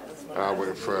 and I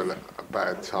went through a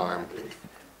bad time.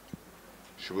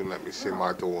 She wouldn't let me see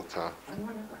my daughter,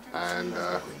 and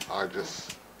I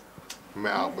just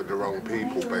met up with the wrong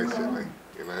people, basically,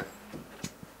 you know.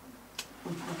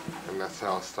 And that's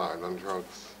how I started on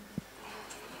drugs.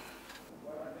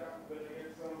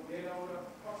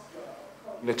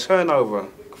 The turnover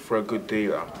for a good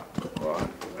dealer, right,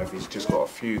 if he's just got a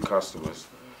few customers,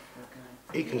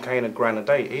 he can gain £1,000 a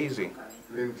day easy.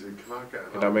 Lindsay, can I get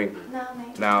You know what I mean?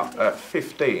 Now, at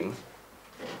 15,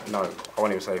 no, I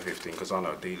won't even say 15 because I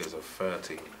know dealers are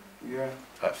 30. Yeah.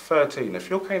 At 13, if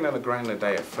you're gaining £1,000 a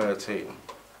day at 13, you know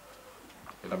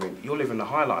what I mean, you're living the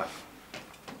high life.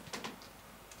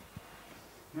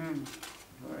 You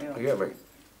get me?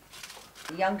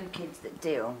 The younger kids that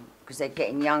deal, because they're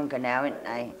getting younger now, aren't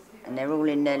they? And they're all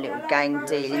in their little gang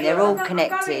dealing, they're all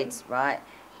connected, right?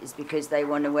 It's because they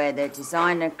want to wear their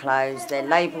designer clothes, their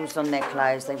labels on their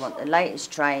clothes, they want the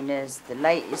latest trainers, the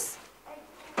latest,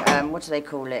 what do they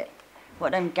call it?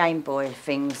 What them Game Boy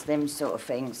things, them sort of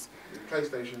things.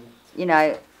 PlayStation. You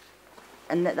know,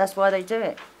 and that's why they do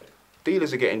it.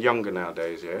 Dealers are getting younger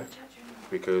nowadays, yeah?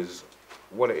 Because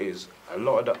what it is, a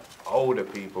lot of the older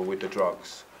people with the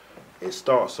drugs, it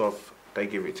starts off, they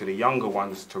give it to the younger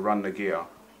ones to run the gear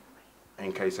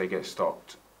in case they get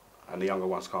stopped and the younger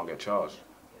ones can't get charged.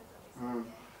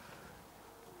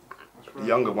 The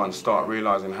younger ones start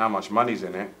realising how much money's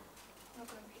in it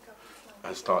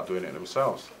and start doing it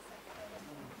themselves.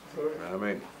 You know what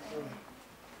I mean?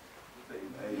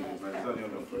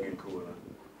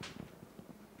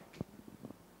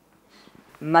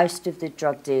 Most of the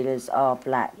drug dealers are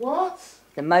black. What?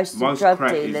 Most drug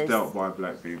crack dealers is dealt by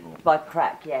black people. By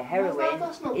crack, yeah. Heroin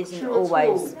that's not isn't true at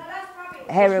always. all.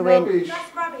 Heroin.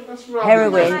 That's rubbish.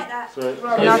 Heroin. Sorry.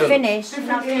 Can I finish?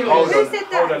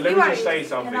 Hold on, let me just say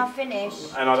something. Can I finish?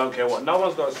 And I don't care what no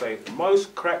one's got to say.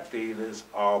 Most crack dealers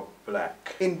are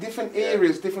black. In different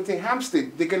areas, different things.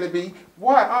 Hampstead, they're going to be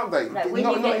white, aren't they? No,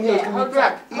 not in here, it's going to be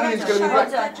black. Eden's going to be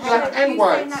black and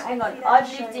white. Hang on,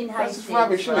 I've lived in Hastings,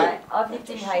 rubbish, isn't it? right? I've lived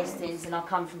in Hastings and I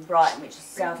come from Brighton, which is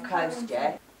South Coast,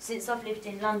 yeah? Since I've lived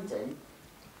in London,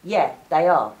 yeah, they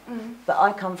are. But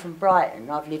I come from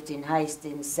Brighton, I've lived in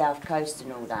Hastings, South Coast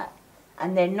and all that.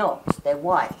 And they're not, they're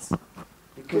white.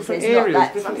 Because Different there's areas, not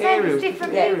that. different areas,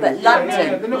 different areas. But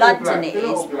London it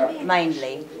is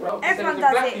mainly. Everyone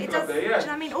does it. It does. Do you know what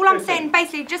I mean? All I'm saying,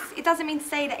 basically, it doesn't mean to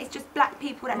say that it's just black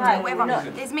people that do it.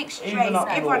 Whatever. There's mixed race.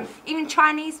 Everyone, even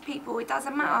Chinese people. It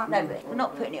doesn't matter. No, but we're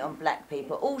not putting it on black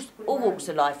people. All walks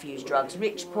of life use drugs.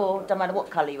 Rich, poor, don't matter what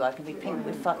colour you are. It can be pink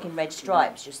with fucking red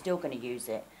stripes. You're still going to use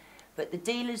it. But the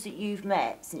dealers that you've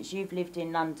met since you've lived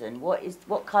in London,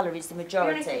 what colour is the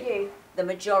majority? The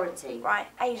majority. Right,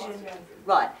 Asian.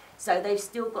 Right. So they've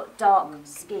still got dark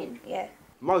skin. Yeah.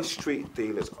 Most street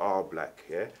dealers are black,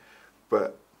 yeah?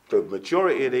 But the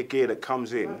majority of their gear that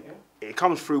comes in, it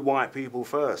comes through white people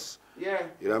first. Yeah.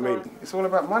 You know what I mean? It's all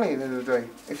about money at the end of the day.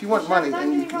 If you want money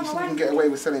and you can get away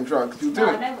with selling drugs, you'll do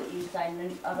I it. know what you're saying,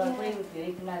 and I agree with you,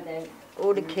 even though they're...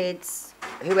 All the kids,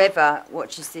 whoever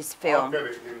watches this film,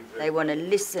 they want to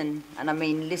listen, and I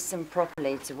mean listen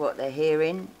properly to what they're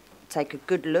hearing, take a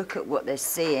good look at what they're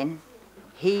seeing,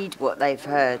 heed what they've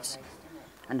heard,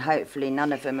 and hopefully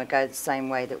none of them will go the same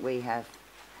way that we have.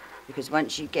 Because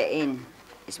once you get in,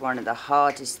 it's one of the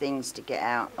hardest things to get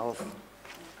out of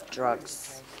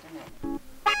drugs.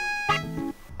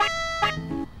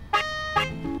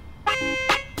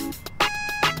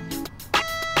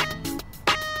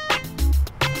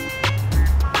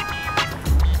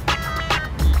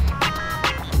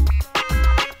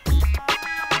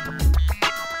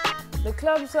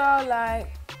 clubs are like,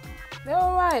 they're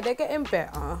alright, they're getting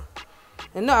better.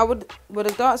 And no, but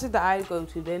the dances that I go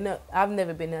to, they're not, I've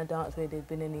never been in a dance where there's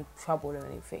been any trouble or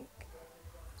anything.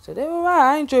 So they're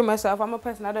alright, I enjoy myself. I'm a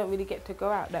person, I don't really get to go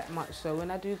out that much, so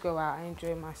when I do go out, I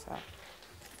enjoy myself.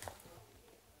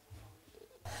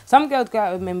 Some girls go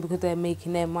out with men because they're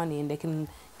making their money and they can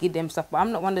give them stuff, but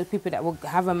I'm not one of the people that will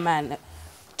have a man that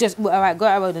just, alright, go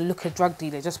out and look a drug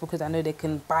dealer just because I know they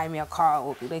can buy me a car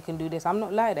or they can do this. I'm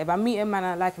not like that. If I meet a man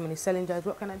and I like him and he's selling drugs,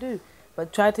 what can I do?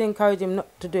 But try to encourage him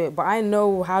not to do it. But I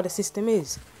know how the system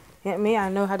is. You get me? I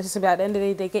know how the system is. At the end of the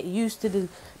day, they get used to the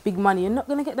big money. You're not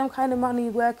going to get them kind of money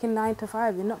working 9 to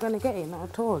 5. You're not going to get it, not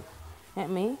at all. You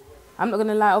get me? I'm not going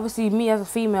to lie. Obviously, me as a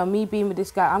female, me being with this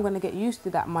guy, I'm going to get used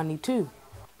to that money too.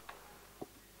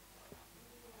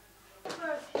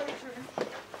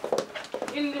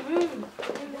 In the room.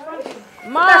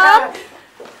 Mom!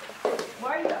 Why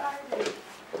are you hiding?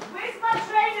 Where's my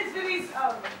trainers for these?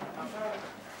 Oh.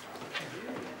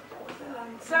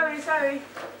 Sorry.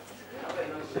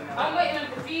 I'm waiting on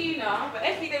the view now, but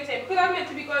every day saying, because I'm meant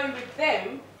to be going with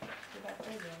them.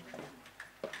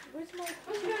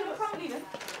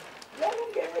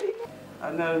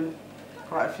 I know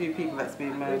quite a few people that's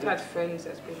been murdered. We've had friends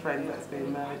that's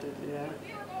been murdered, yeah.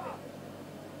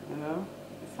 You know,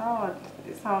 it's hard.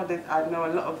 It's hard. I know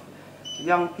a lot of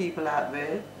young people out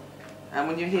there, and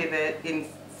when you hear they're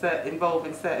involved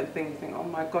in certain things, you think, oh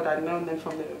my God, I've known them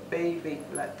from a baby,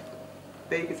 like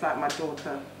babies like my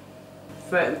daughter.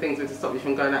 Certain things will stop you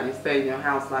from going out and stay in your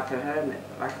house like a hermit,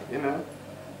 like, you know.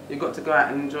 You've got to go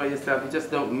out and enjoy yourself. You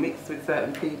just don't mix with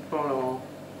certain people, or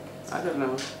I don't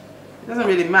know. It doesn't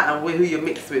really matter who you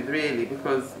mix with, really,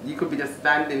 because you could be just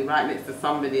standing right next to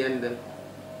somebody and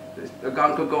a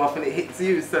gun could go off and it hits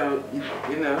you, so,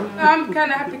 you know. I'm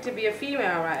kind of happy to be a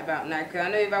female right about now, because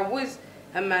I know if I was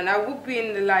a man, I would be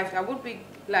in the life, I would be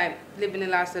like living the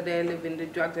lifestyle they're living, the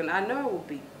drugs, and I know I would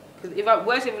be. Because if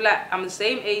like I'm the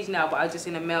same age now, but I was just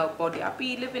in a male body, I'd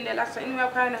be living their lifestyle. Anyway,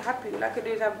 I'm kind of happy. All I could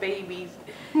do is have babies.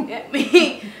 Get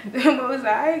me? What was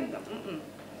I don't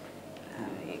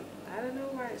know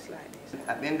why it's like this.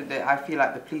 At the end of the day, I feel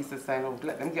like the police are saying, oh,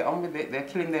 let them get on with it. They're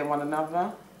killing their one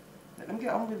another. Let them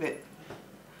get on with it.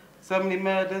 So many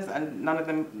murders, and none of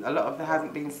them, a lot of them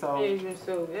hasn't been solved. Even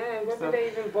so, yeah, why would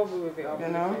they even bother with it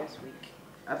after the first week?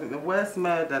 I think the worst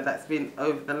murder that's been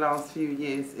over the last few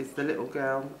years is the little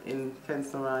girl in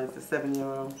Kensal Rise, the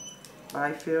 7-year-old,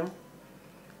 I feel.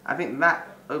 I think that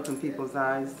opened people's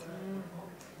eyes.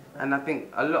 And I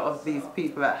think a lot of these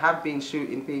people that have been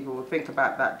shooting people will think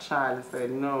about that child and say,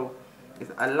 no,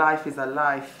 a life is a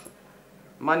life.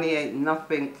 Money ain't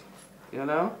nothing, you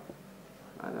know?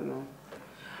 I don't know.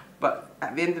 But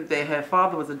at the end of the day, her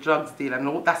father was a drugs dealer,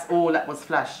 and that's all that was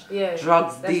flashed. Yeah,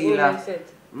 drugs that's dealer. all they said.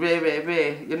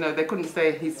 Rare. You know, they couldn't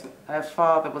say her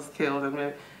father was killed,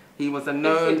 and he was a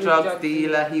known drug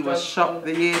dealer, he was shot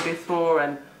the year before,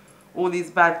 and all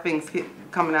these bad things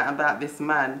coming out about this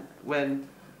man when,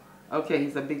 okay,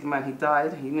 he's a big man, he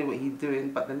died, he knew what he's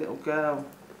doing, but the little girl,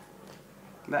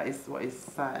 that is what is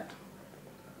sad.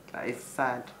 That is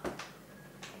sad.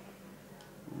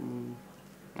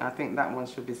 I think that one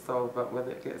should be solved, but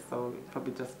whether it gets solved, it'll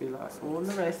probably just be like all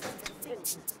the rest.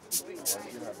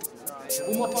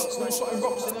 All my punks know shotting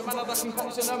rocks in the manner that can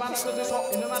cops in the manner, cause it's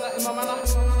hot in the manner, in my manner.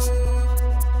 Cause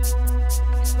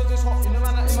it's hot in the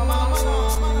manner, in my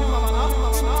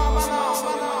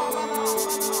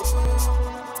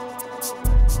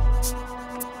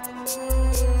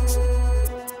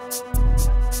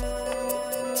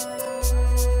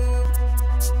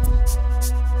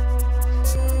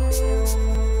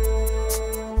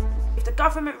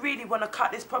Government really want to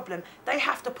cut this problem, they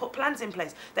have to put plans in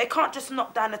place. They can't just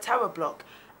knock down a tower block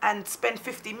and spend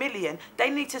 50 million.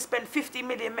 They need to spend 50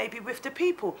 million maybe with the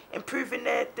people, improving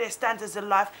their standards of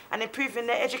life and improving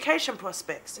their education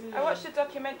prospects. I watched a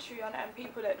documentary on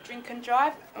people that drink and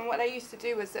drive, and what they used to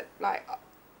do was that, like,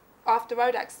 after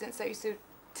road accidents, they used to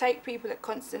take people that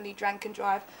constantly drank and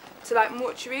drive to, like,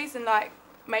 mortuaries and, like,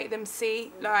 make them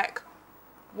see, like,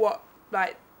 what,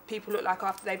 like, people look like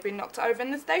after they've been knocked over,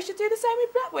 and they should do the same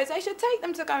with black boys. They should take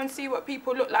them to go and see what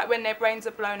people look like when their brains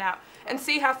are blown out, and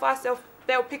see how fast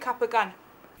they'll pick up a gun.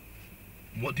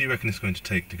 What do you reckon it's going to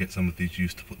take to get some of these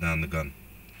youths to put down the gun?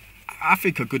 I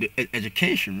think a good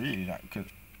education, really, like, because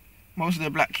most of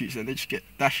the black kids, they just get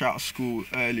dashed out of school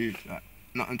early, like,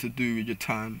 nothing to do with your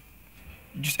time.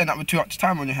 You just end up with too much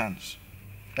time on your hands.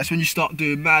 That's when you start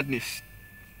doing madness.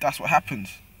 That's what happens.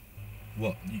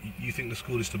 What? You think the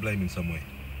school is to blame in some way?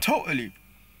 Totally.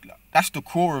 That's the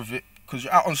core of it, because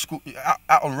you're out on school, you're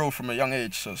out on road from a young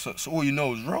age, so all you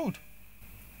know is road.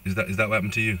 Is that what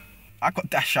happened to you? I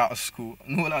got dashed out of school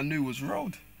and all I knew was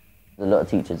road. A lot of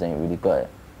teachers ain't really got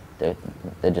it.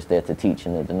 They're just there to teach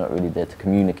and they're not really there to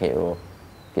communicate or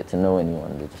get to know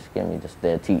anyone. They just, get me, just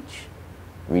there to teach.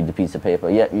 Read the piece of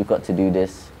paper, yep, you've got to do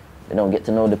this. They don't get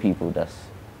to know the people,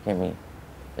 get me.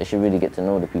 They should really get to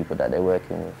know the people that they're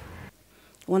working with.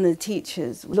 One of the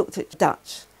teachers looked at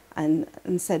Dutch and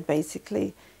said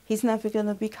basically, he's never going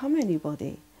to become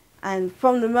anybody. And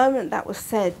from the moment that was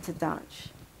said to Dutch,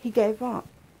 he gave up.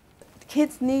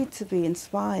 Kids need to be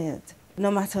inspired, no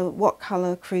matter what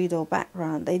colour, creed or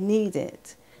background. They need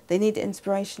it. They need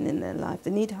inspiration in their life.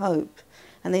 They need hope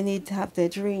and they need to have their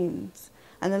dreams.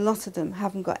 And a lot of them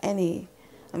haven't got any.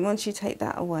 And once you take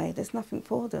that away, there's nothing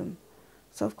for them.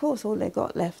 So of course all they've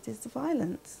got left is the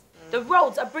violence. The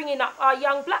roads are bringing up our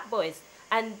young black boys,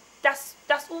 and that's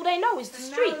all they know is the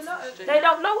streets. They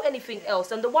don't know anything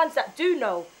else. And the ones that do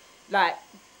know, like,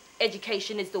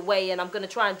 education is the way and I'm going to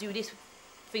try and do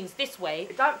things this way,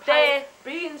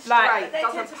 being straight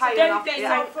doesn't pay enough.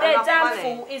 Their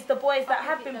downfall is the boys that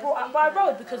have been brought up by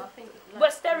road, because we're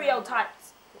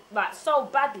stereotyped like so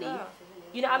badly.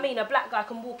 You know what I mean? A black guy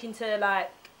can walk into,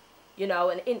 like, you know,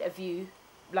 an interview,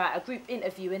 like a group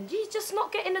interview, and he's just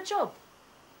not getting a job.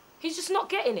 He's just not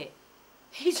getting it.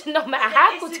 He's, no matter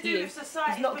how good he is, he's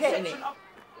not getting it. Yeah,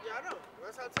 I know.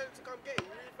 That's how I tell you to come get it. You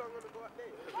really don't want to go out there.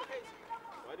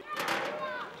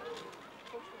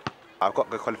 I've got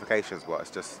good qualifications, but it's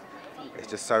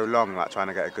just so long, like trying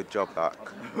to get a good job, like,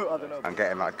 and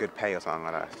getting like good pay or something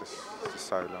like that. It's just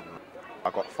so long.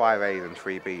 I got 5 A's and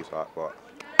 3 B's, like, but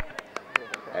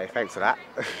hey, thanks for that.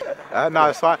 No,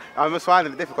 it's fine. I'm just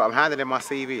finding it difficult. I'm handing in my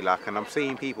CV, like, and I'm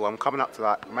seeing people. I'm coming up to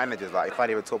like managers, like, if I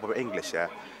even talk about English, yeah,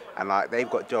 and like they've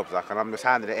got jobs, like, and I'm just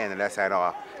handing it in, and they're saying,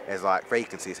 oh, there's like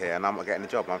vacancies here, and I'm not getting a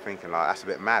job. And I'm thinking, like, that's a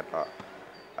bit mad, but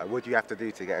what do you have to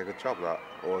do to get a good job, like,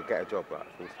 or get a job,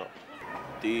 like, full stop?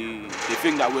 They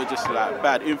think that we're just like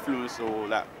bad influence, or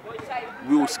like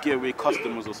we'll scare away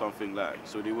customers or something, like,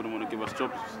 so they wouldn't want to give us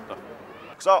jobs and stuff.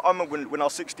 Because I remember when I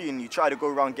was 16, you try to go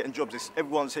around getting jobs.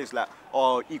 Everyone says like,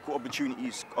 oh, equal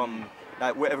opportunities,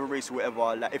 like whatever race or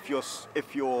whatever. Like if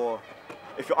you're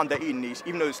under 18,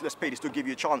 even though it's less paid, they still give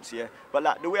you a chance, yeah. But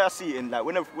like the way I see it, in, like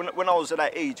when I was at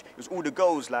that age, it was all the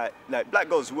girls, like black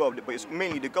girls as well, but it's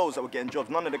mainly the girls that were getting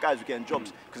jobs. None of the guys were getting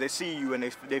jobs because they see you and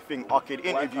they think, okay, the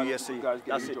interview, yeah, see,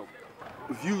 that's it.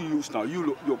 With you youths now,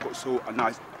 you've got so a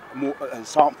nice more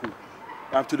sample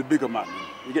to the bigger man.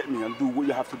 You get me, and do what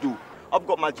you have to do. I've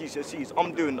got my GCSEs.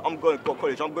 I'm going to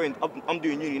college. I'm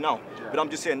doing uni now. But I'm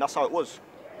just saying that's how it was.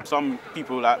 Some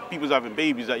people, like, people's having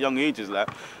babies at young ages, like,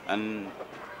 and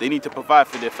they need to provide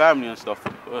for their family and stuff.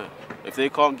 If they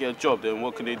can't get a job, then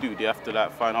what can they do? They have to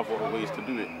like find other ways to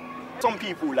do it. Some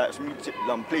people, like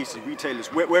places, retailers,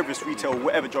 wherever it's retail,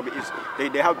 whatever job it is,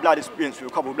 they have bad experience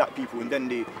with a couple of black people, and then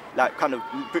they like kind of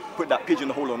put that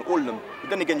pigeonhole on all of them. But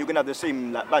then again, you're gonna have the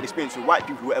same like bad experience with white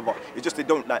people, whatever. It's just they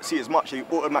don't like see it as much. They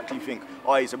automatically think,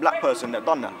 oh, it's a black person that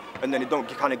done that, and then they don't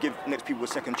kind of give next people a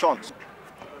second chance.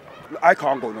 I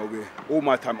can't go nowhere. All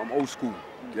my time, I'm old school.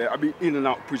 Yeah, I've been in and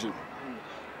out of prison.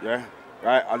 Yeah,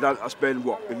 right. I spent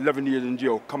what 11 years in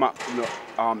jail. Come out, you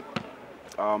know,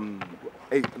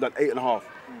 8.5.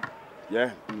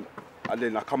 Yeah, and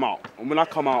then I come out. And when I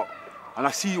come out and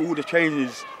I see all the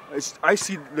changes, I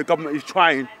see the government is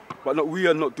trying, but we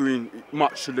are not doing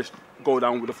much to just go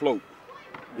down with the flow.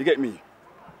 You get me?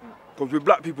 Because with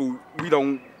black people, we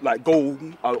don't like go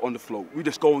out on the float. We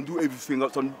just go and do everything.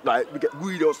 Like we get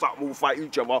greedy or something, we'll fight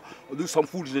each other or do some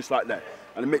foolishness like that,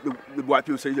 and make the white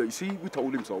people say, "Look, you see, we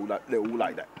told him so." Like they're all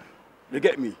like that. You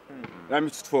get me? That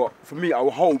means for me, I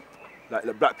would hope like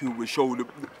the black people will show all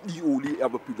the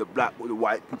other people, the black or the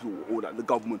white people, or like the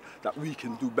government, that we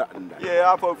can do better than that.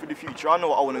 Yeah, I hope for the future. I know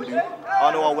what I want to do.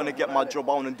 I know I want to get my job.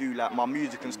 I want to do like my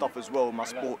music and stuff as well, my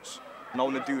sports. And I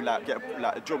want to do like get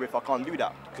like a job if I can't do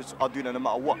that, because I'll do that no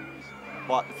matter what.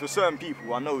 But for certain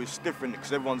people, I know it's different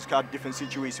because everyone's got a different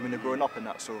situation when they're growing up and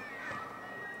that. So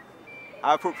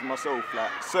I hope for myself,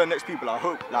 like certain next people, I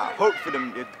hope for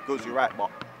them it goes right, but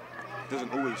it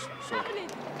doesn't always. So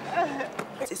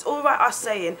it's all right us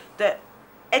saying that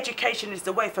education is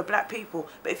the way for black people,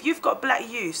 but if you've got black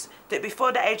youths that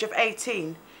before the age of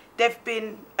 18. They've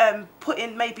been put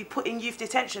in youth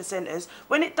detention centres.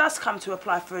 When it does come to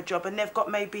apply for a job and they've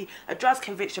got maybe a drugs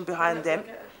conviction behind them,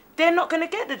 they're not going to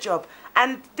get the job.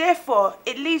 And therefore,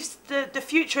 it leaves the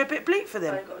future a bit bleak for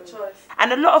them. Got a choice.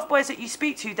 And a lot of boys that you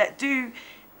speak to that do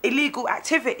illegal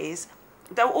activities,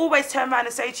 they'll always turn around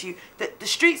and say to you that the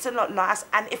streets are not nice,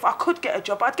 and if I could get a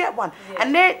job, I'd get one. Yeah.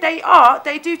 And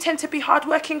they do tend to be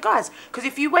hard-working guys. Because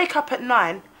if you wake up at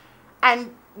 9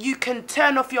 and you can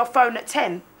turn off your phone at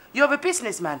 10, you're a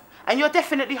businessman. And you're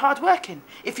definitely hardworking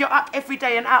if you're up every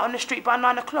day and out on the street by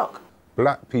 9 o'clock.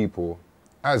 Black people,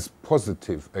 as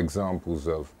positive examples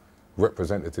of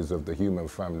representatives of the human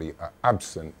family, are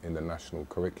absent in the national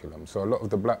curriculum. So a lot of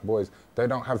the black boys, they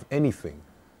don't have anything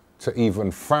to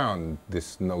even found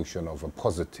this notion of a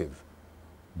positive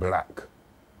black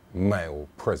male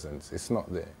presence. It's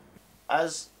not there.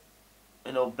 As,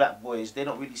 you know, black boys, they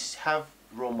don't really have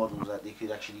role models that they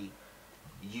could actually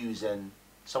use and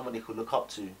someone they could look up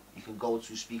to. You can go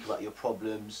to, speak about your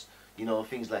problems, you know,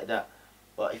 things like that.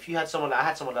 But if you had someone like, I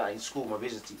had someone like that in school, my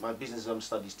business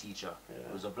studies teacher.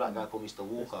 It was a black guy called Mr.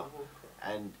 Walker.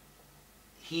 And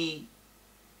he,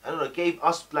 I don't know, gave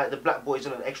us, like, the black boys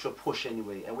an extra push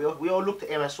anyway. And we all looked at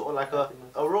him as sort of like a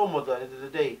role model at the end of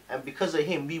the day. And because of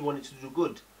him, we wanted to do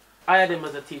good. I had him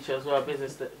as a teacher as well,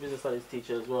 business studies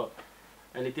teacher as well.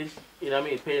 And he did, you know what I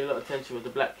mean, he paid a lot of attention with the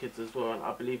black kids as well. And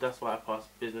I believe that's why I passed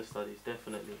business studies,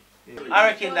 definitely. I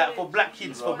reckon that for black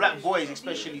kids, for black boys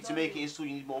especially, to make it in school,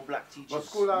 you need more black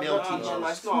teachers, male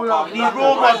teachers. You need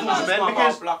role models, man,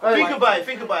 because think about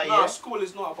it, No, yeah? school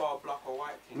is not about black or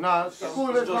white thing. No,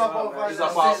 school is not about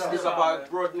It's about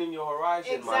broadening your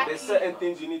horizon, man. There's certain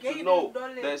things you need to know.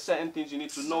 There's certain things you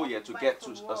need to know, yeah, to get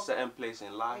to a certain place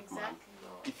in life, man.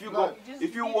 If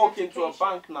you walk into a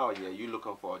bank now, yeah, you're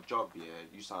looking for a job, yeah,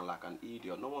 you sound like an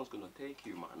idiot. No one's gonna take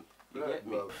you, man. You get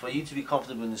me? For you to be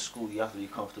comfortable in the school, you have to be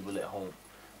comfortable at home.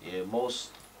 Yeah,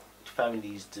 most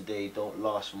families today don't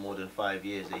last for more than 5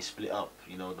 years. They split up.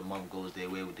 You know, the mum goes their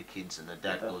way with the kids and the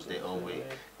dad goes their own way.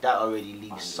 That already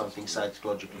leaves something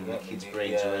psychologically in the kids'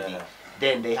 brains already.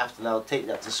 Then they have to now take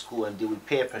that to school and deal with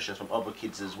peer pressure from other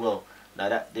kids as well. Now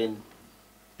that then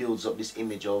builds up this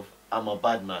image of, I'm a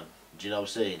bad man. Do you know what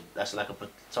I'm saying? That's like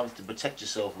something to protect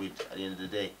yourself with at the end of the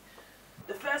day.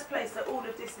 The first place that all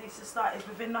of this needs to start is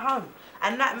within the home,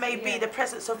 and that may be the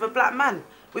presence of a black man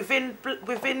within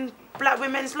black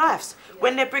women's lives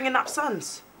when they're bringing up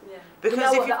sons. Because you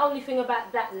know what, the only thing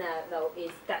about that now though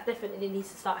is that definitely needs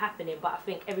to start happening, but I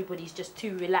think everybody's just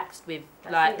too relaxed with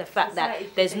like the fact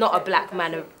that there's not a black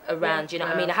man around, you know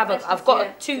what I mean? I've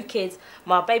got 2 kids,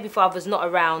 my baby father's not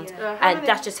around, and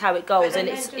that's just how it goes, and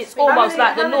it's almost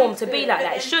like the norm to be like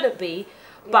that. It shouldn't be,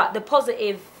 but the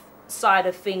positive side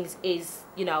of things is,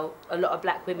 you know, a lot of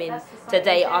black women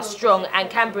today are strong and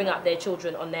can bring up their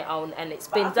children on their own, and it's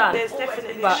been done. There's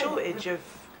definitely a shortage of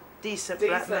decent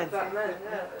black men.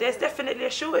 There's definitely a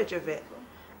shortage of it,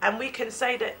 and we can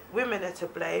say that women are to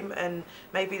blame and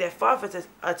maybe their fathers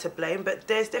are to blame, but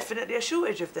there's definitely a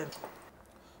shortage of them.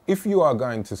 If you are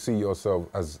going to see yourself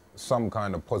as some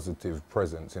kind of positive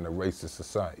presence in a racist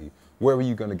society, where are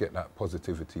you going to get that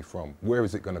positivity from? Where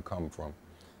is it going to come from?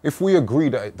 If we agree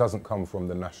that it doesn't come from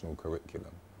the national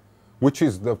curriculum, which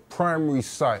is the primary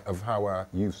site of how our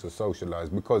youths are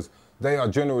socialised, because they are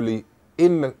generally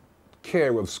in the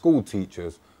care of school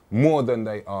teachers more than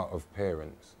they are of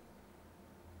parents.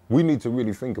 We need to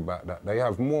really think about that. They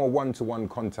have more one-to-one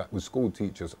contact with school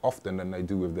teachers often than they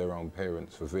do with their own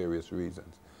parents for various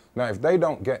reasons. Now, if they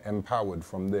don't get empowered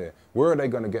from there, where are they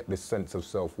going to get this sense of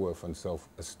self-worth and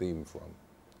self-esteem from?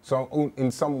 So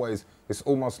in some ways, it's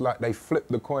almost like they flip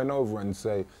the coin over and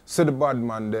say, see the bad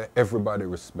man there, everybody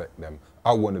respect them.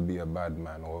 I want to be a bad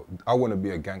man, or I want to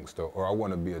be a gangster, or I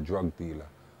want to be a drug dealer.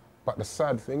 But the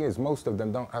sad thing is, most of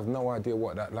them don't have no idea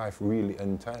what that life really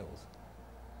entails.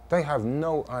 They have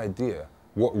no idea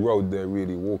what road they're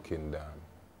really walking down.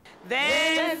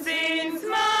 Then sings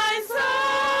my soul,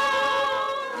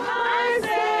 my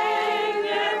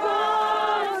Savior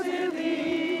born to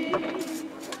thee.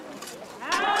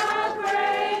 How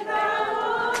great thou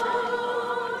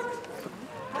art,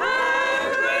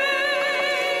 how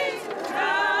great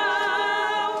thou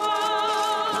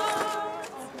art.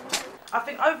 I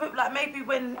think maybe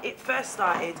when it first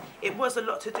started, it was a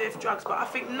lot to do with drugs, but I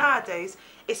think nowadays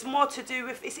it's more to do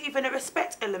with, it's even a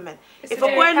respect element. If a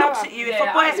boy looks at you, if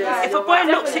a boy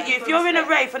looks at you, if you're in a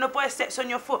rave and a boy steps on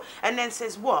your foot and then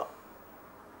says what,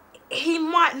 he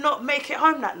might not make it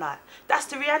home that night. That's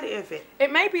the reality of it.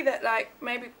 It may be that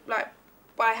maybe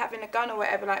by having a gun or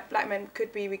whatever, like black men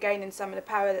could be regaining some of the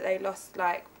power that they lost,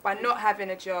 like by not having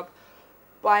a job,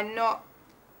 by not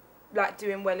like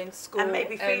doing well in school, and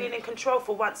maybe feeling in control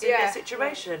for once in their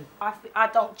situation. I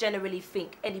don't generally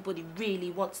think anybody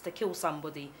really wants to kill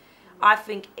somebody. I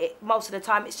think most of the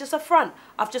time it's just a front.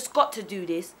 I've just got to do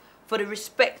this for the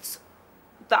respect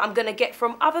that I'm going to get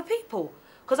from other people.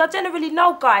 Because I generally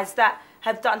know guys that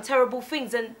have done terrible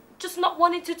things and just not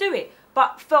wanted to do it,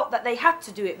 but felt that they had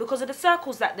to do it because of the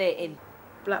circles that they're in.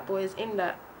 Black boys in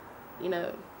that, you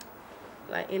know,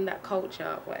 like in that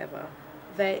culture, whatever,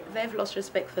 they've lost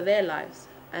respect for their lives,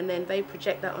 and then they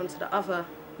project that onto the other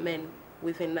men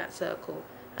within that circle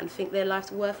and think their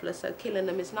life's worthless, so killing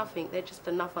them is nothing. They're just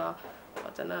another, I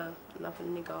don't know, another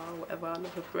nigger or whatever,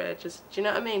 another bread. Just, do you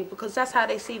know what I mean? Because that's how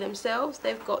they see themselves.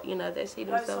 They've got, you know, they see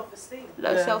themselves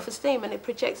low self-esteem, and it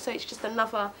projects. So it's just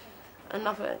another,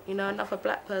 you know, another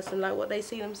black person, like what they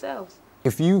see themselves.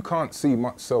 If you can't see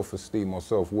much self-esteem or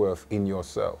self-worth in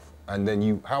yourself, and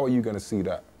then how are you going to see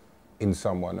that in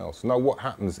someone else? No, what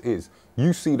happens is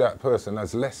you see that person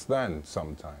as less than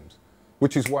sometimes,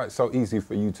 which is why it's so easy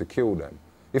for you to kill them.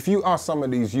 If you ask some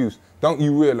of these youths, don't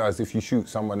you realise if you shoot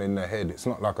someone in the head, it's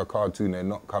not like a cartoon, they're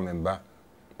not coming back?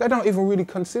 They don't even really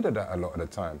consider that a lot of the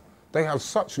time. They have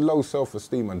such low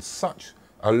self-esteem and such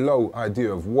a low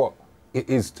idea of what it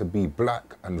is to be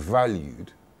black and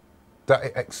valued that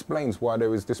it explains why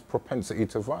there is this propensity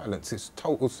to violence. It's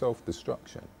total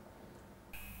self-destruction.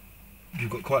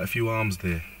 You've got quite a few arms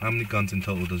there. How many guns in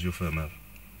total does your firm have?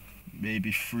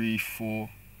 Maybe 3, 4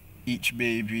 each,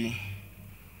 baby.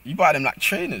 You buy them like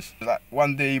trainers. Like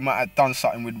one day you might have done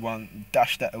something with one,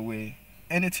 dash that away,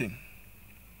 anything.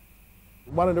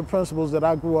 One of the principles that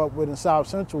I grew up with in South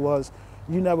Central was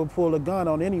you never pull a gun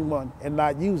on anyone and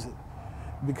not use it,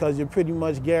 because you're pretty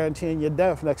much guaranteeing your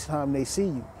death next time they see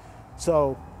you.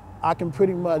 So I can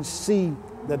pretty much see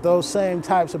that those same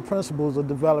types of principles are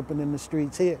developing in the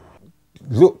streets here.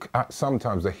 Look at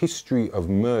sometimes the history of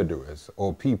murderers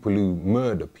or people who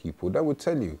murder people. They would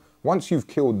tell you, once you've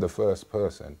killed the first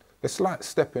person, it's like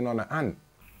stepping on an ant.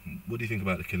 What do you think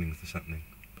about the killings that's happening?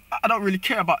 I don't really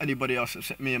care about anybody else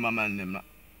except me and my man them. Like,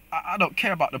 I don't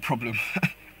care about the problem.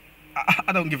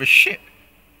 I don't give a shit.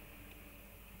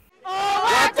 Oh,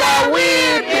 what a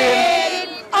weeping!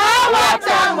 Oh, what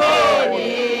a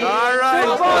mourning! All right.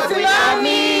 Supposing on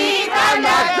me and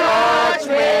the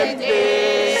judgment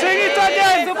day. Sing it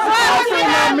again. Supposing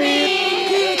on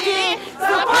me,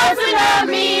 supposing on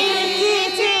me,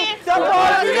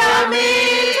 supposing on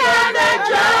me and the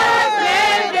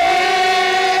judgment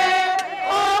day.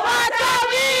 Oh, what a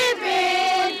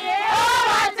weeping! Oh,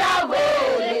 what a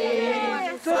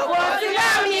mourning! Supposing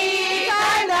on me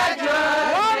and the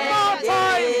judgment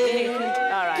day.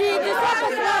 All right. Jesus,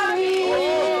 supposing on me.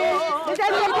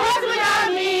 Supposing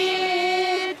on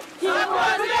me.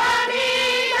 Supposing on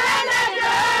me and the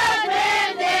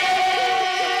judgment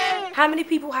day. How many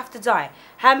people have to die?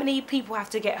 How many people have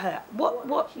to get hurt?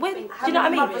 When, do you know what I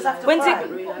mean?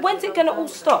 When's it gonna all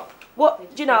stop?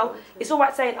 You know, it's all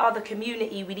right saying, oh, the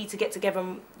community, we need to get together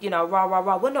and, you know, rah, rah,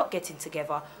 rah. We're not getting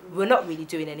together. We're not really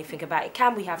doing anything about it.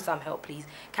 Can we have some help, please?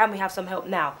 Can we have some help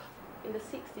now? In the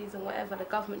 60s and whatever, the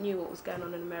government knew what was going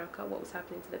on in America, what was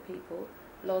happening to the people.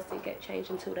 Laws didn't get changed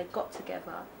until they got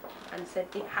together and said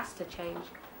it has to change.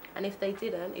 And if they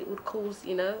didn't, it would cause,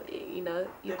 you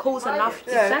cause enough.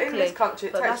 Yeah, exactly. in this country,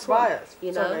 it but takes that's what, riots.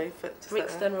 You know,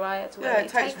 Brixton riots. Yeah, it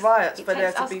takes riots for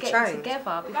there to be change.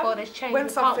 Together before there's change. When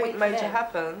something major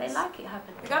happens, they like it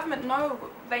happening. The government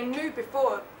they knew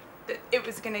before that it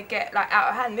was going to get like out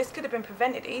of hand. This could have been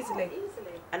prevented easily.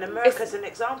 And America's an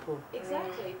example.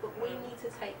 Exactly, but we need to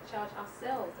take charge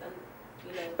ourselves and.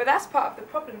 You know. But that's part of the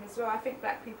problem as well. I think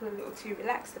black people are a little too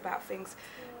relaxed about things,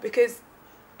 because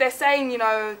they're saying, you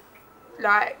know,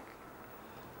 like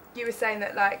you were saying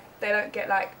that like they don't get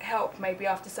like help maybe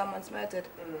after someone's murdered.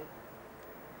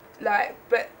 Like,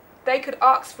 but they could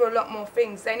ask for a lot more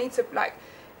things. They need to like.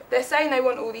 They're saying they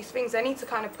want all these things. They need to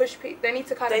kind of push people. They need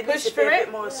to kind of push for it. Be a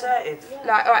bit more assertive.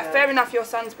 Like, all right, fair enough, your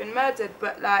son's been murdered,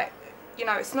 but like, you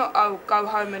know, it's not go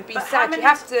home and be But sad.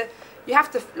 You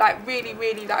have to like really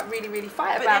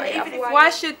fight about it.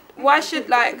 Why should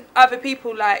like other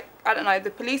people, like, I don't know,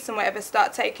 the police and whatever,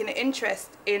 start taking an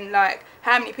interest in like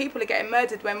how many people are getting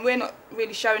murdered when we're not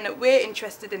really showing that we're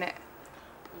interested in it?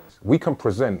 We can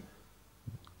present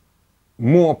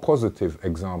more positive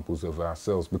examples of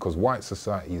ourselves because white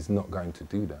society is not going to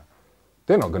do that.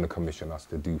 They're not going to commission us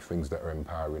to do things that are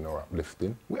empowering or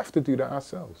uplifting. We have to do that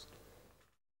ourselves.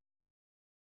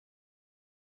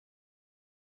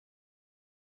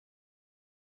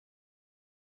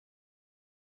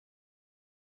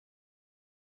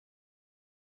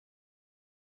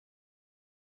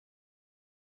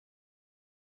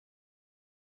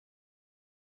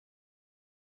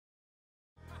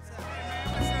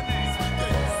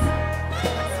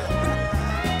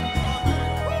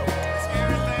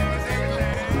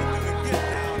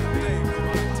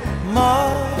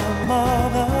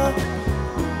 Mother,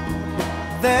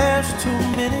 there's too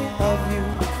many of you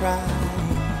crying.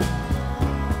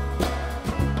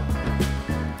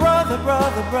 Brother,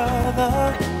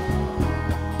 brother,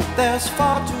 there's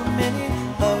far too many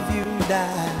of you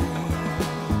dying.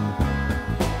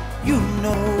 You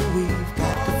know we've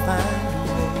got to find a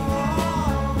way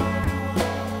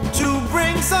to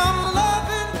bring some love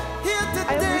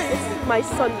my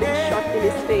son being shot in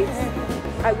his face.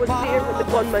 I was there when the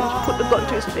gunman put the gun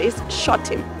to his face, shot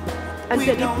him, and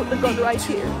then he put the gun right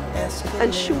here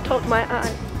and shoot out my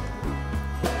eye.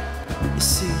 You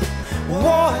see,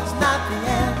 war is not the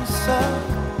answer,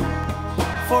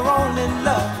 for only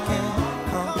love can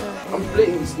conquer. I'm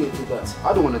blatantly scared to die.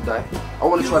 I don't want to die. I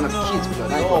want to try and have kids,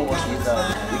 blood. I ain't got kids.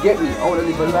 You get me? I want to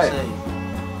live a life.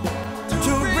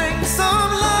 To bring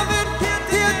some love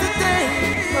here today.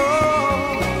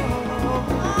 Oh,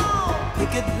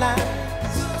 picket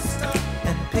lines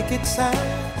and picket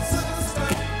signs.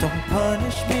 Don't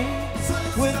punish me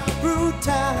with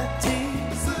brutality.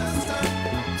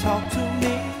 Talk to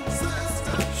me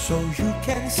so you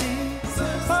can see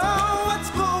what's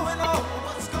going on.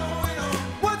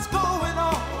 What's going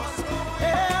on?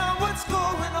 Yeah, what's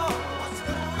going on?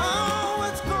 Oh,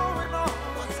 what's going on?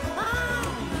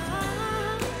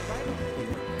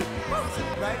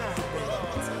 Right now.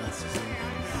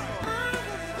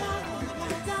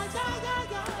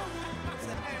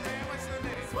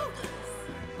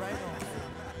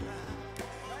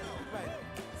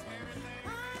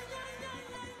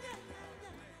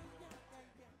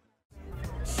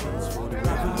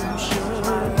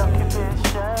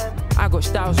 I got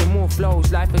styles and more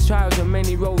flows, life has trials and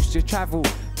many roads to travel.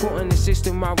 Put on the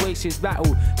system, my race is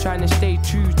battle. Trying to stay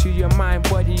true to your mind,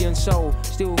 body and soul.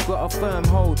 Still got a firm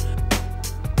hold.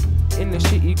 In the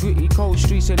shitty, gritty, cold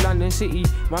streets of London City,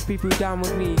 my people down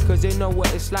with me, cause they know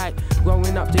what it's like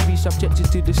growing up to be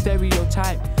subjected to the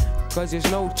stereotype. Cause there's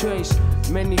no choice,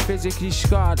 many physically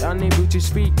scarred, unable to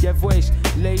speak their voice.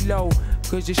 Lay low,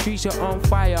 cause the streets are on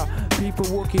fire. People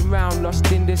walking round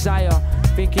lost in desire.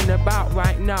 Thinking about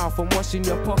right now, from what's in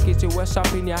your pocket to what's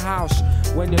up in your house.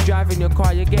 When you're driving your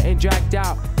car, you're getting dragged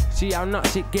out. See how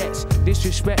nuts it gets,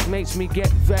 disrespect makes me get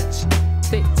vexed.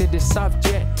 Stick to the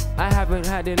subject, I haven't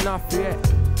had enough yet.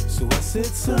 So I said,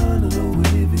 son, I know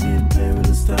we're living in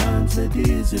perilous times. Let the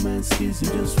easy man skis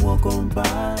and just walk on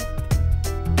by.